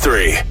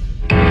 106.3.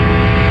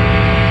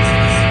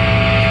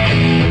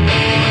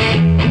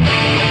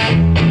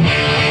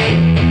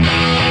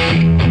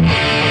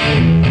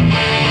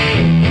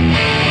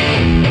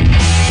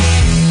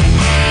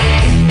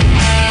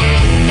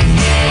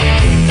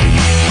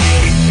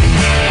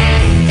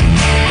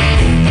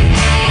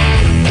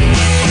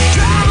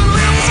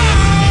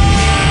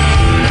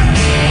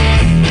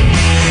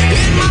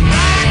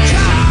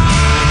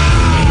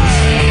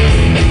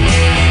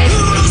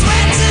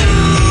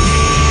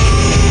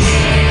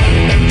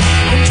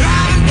 Try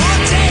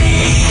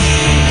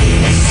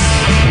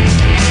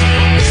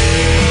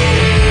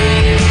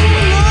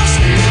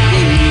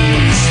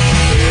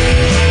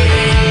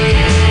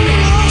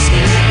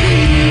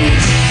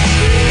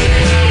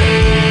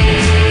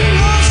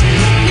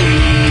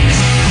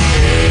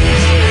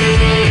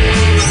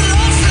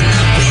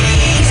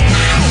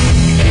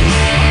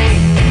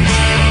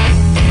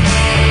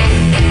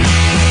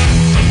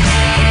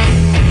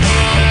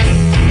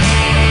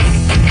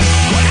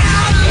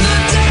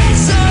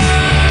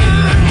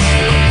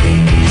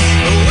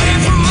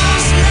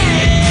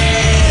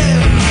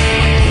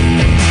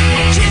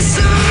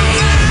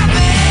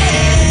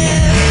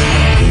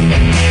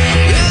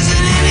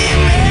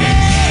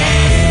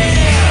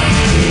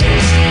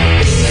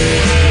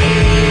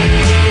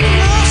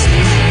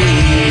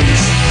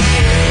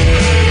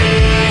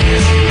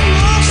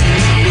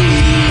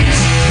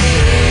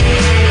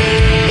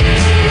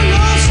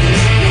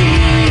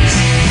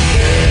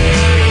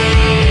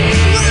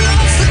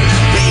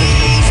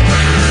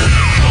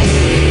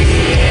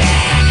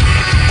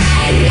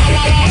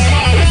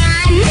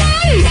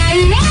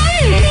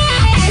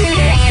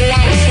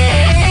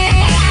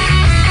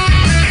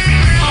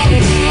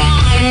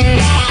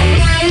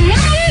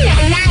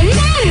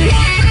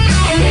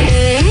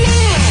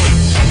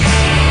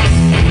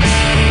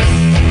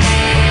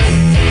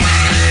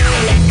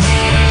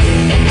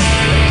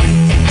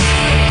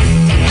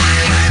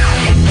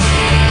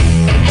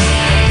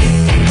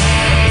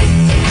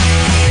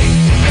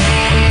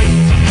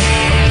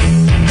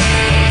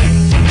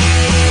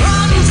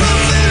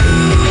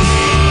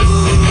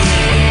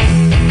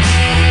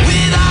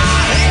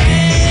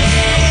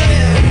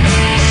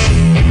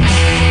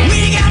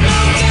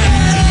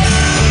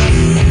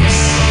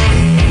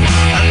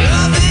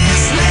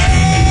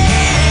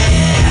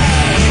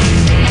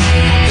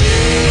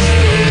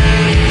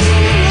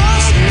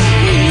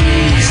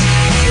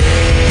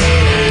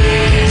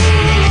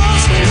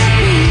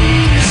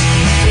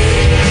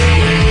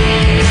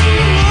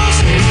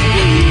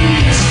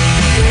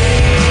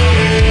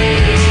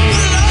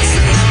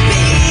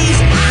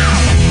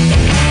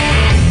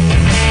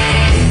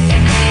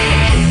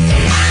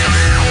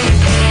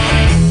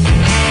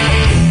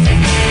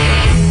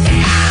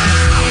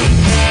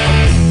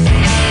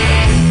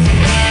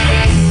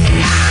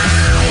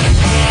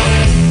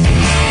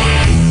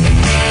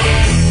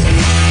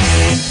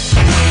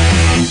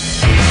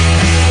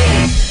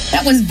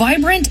was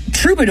Vibrant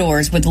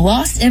Troubadours with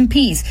Lost in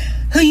Peace,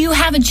 who you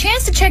have a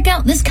chance to check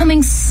out this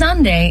coming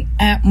Sunday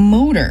at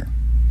Motor.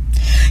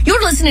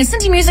 You're listening to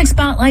Cincy Music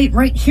Spotlight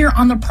right here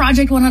on the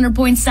Project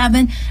 100.7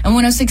 and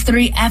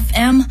 106.3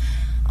 FM.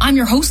 I'm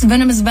your host,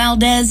 Venomous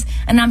Valdez,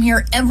 and I'm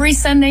here every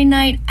Sunday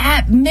night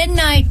at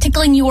midnight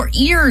tickling your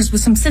ears with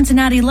some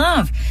Cincinnati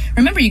love.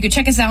 Remember, you can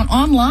check us out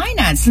online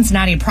at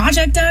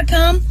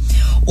CincinnatiProject.com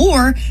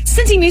or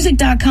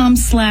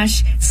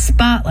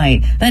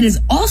CincyMusic.com/spotlight. That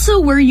is also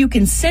where you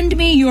can send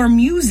me your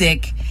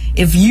music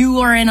if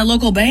you are in a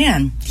local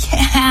band.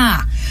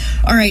 Yeah.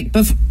 All right,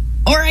 before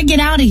I get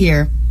out of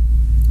here,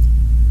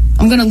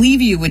 I'm going to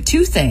leave you with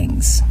two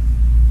things.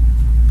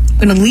 I'm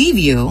going to leave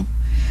you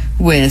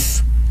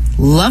with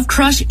Love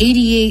Crush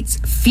 88's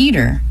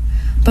Feeder.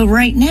 But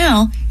right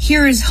now,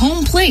 here is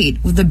Home Plate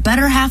with The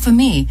Better Half of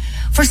Me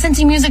for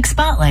Cincy Music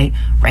Spotlight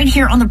right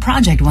here on the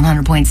Project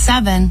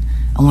 100.7 and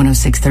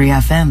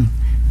 106.3 FM.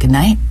 Good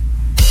night.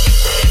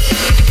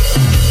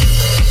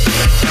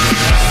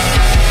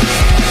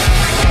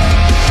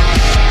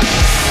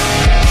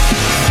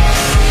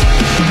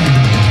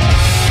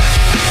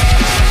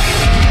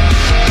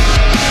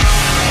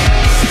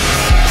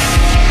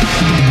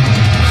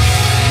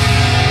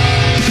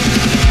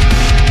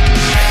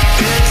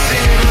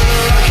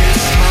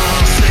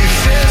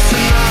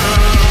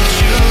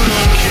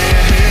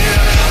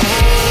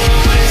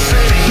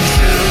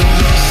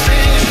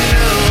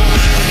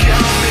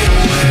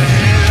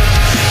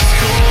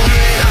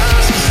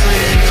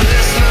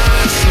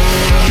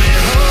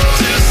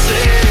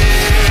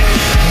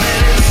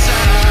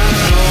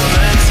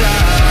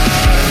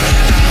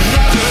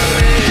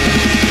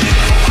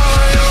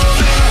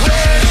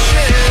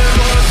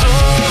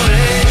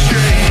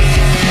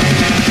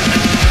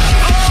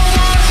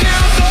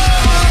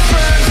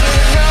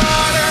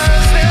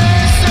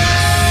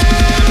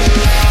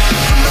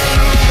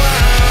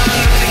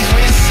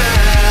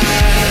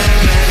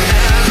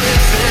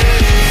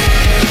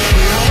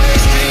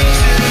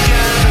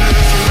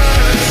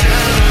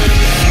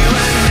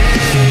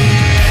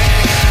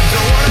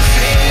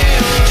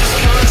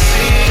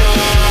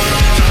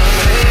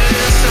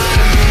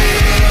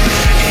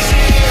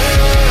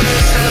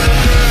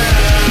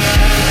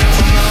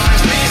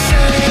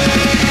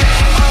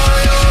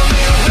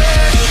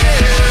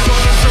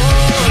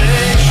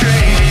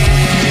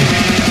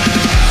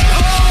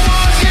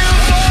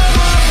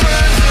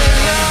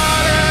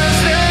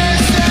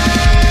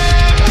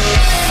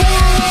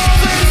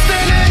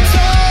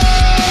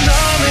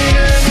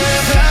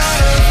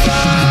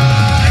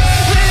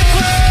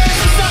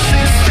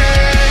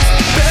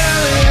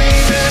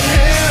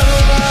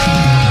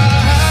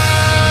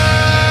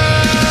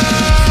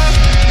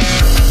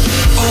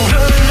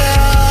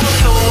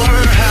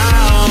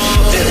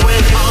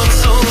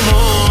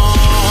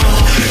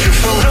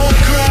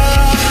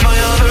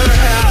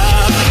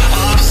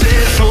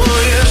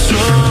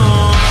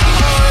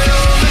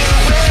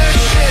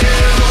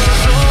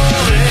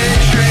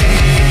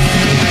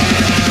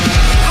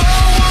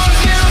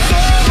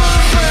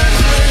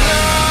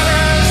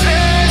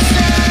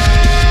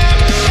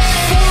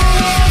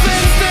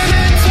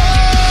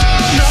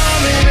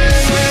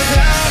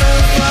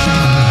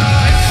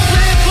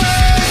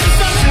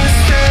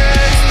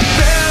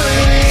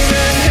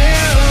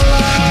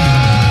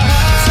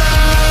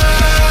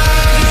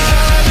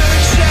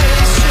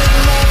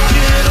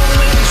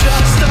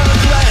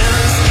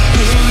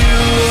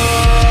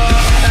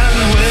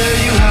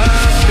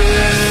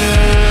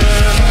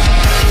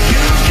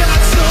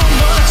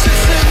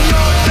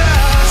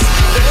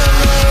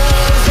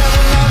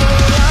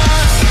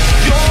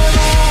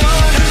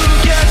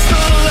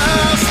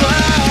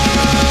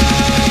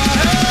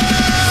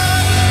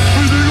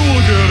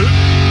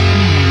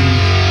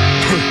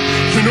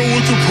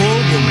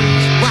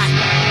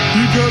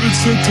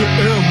 set to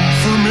M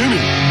for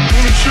mini,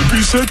 when it should be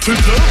set to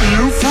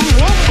W for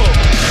wumbo.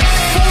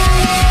 For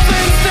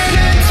walls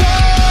standing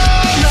tall,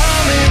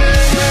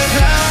 dominated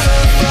without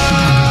a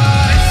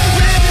fight.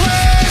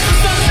 Replace the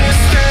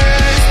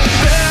subsistence,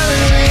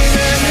 barely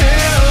leaving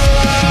here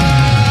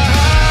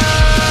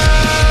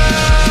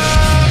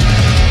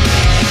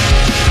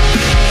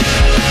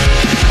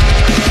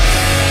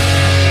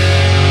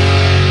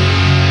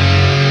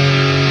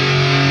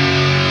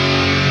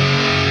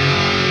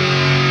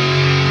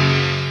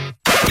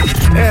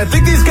I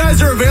think these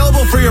guys are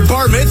available for your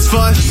bar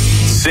mitzvah.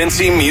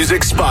 Cincy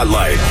Music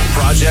Spotlight,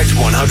 Project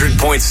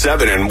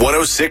 100.7 and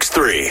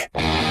 106.3.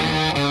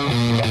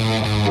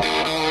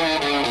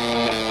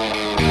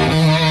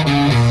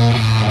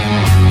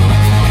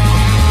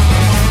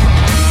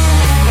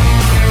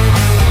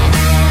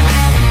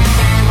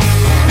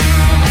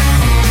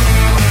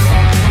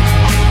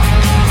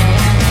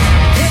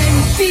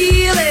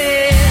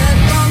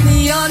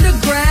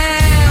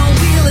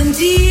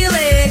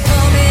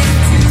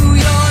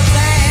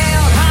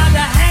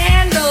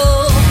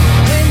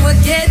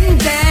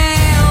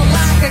 Down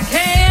like a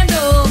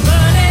candle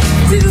burning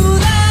to the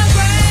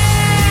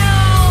ground.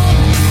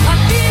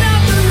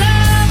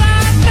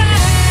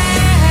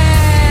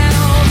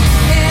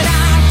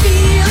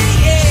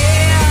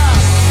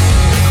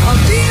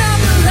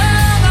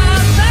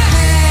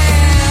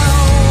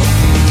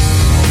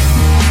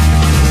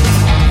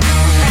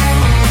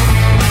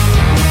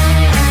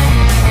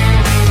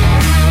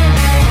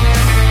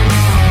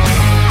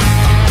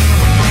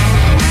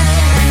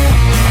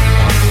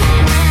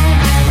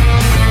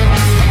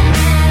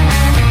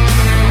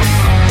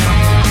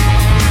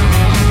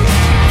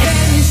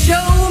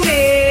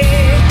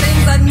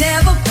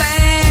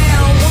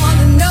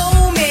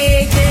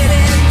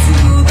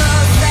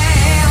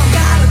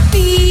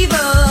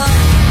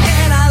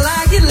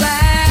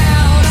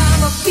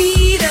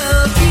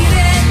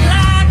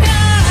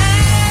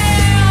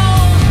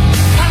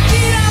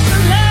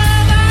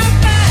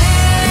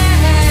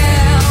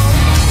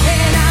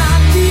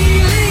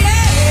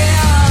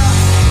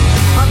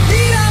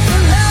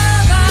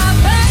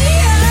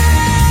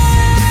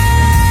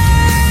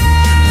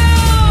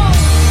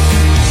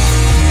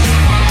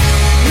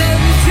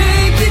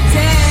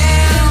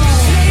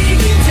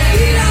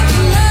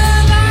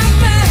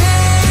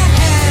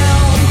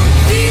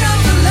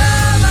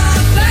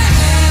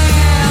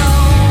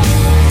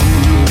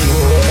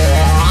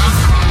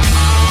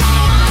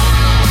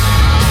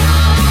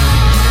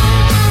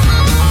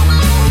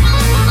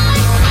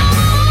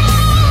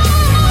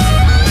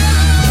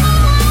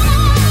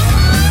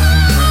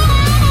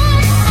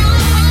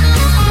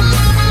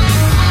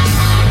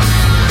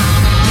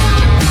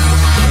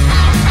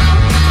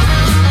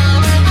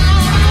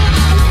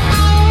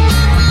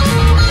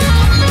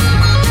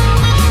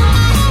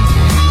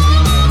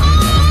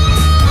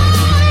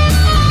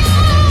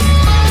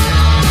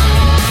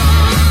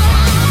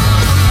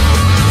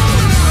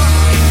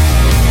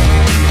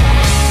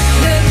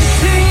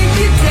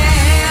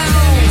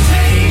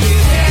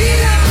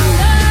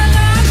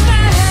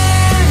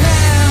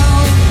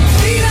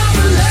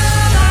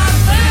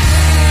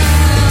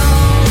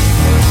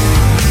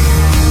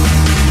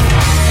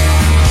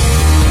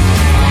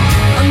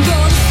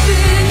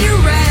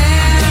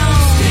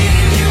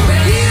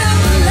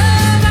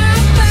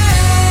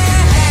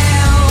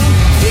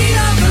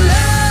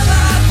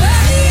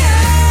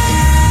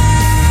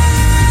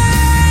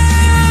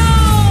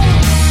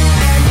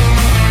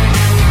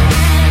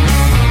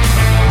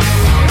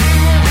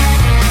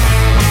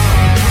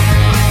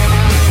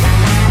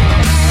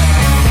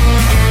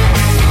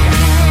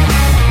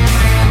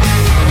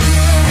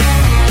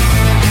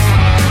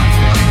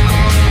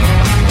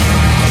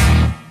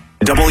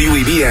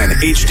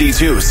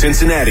 HD2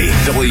 Cincinnati,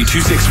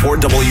 W264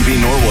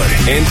 WB Norwood,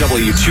 and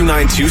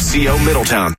W292CO Middletown.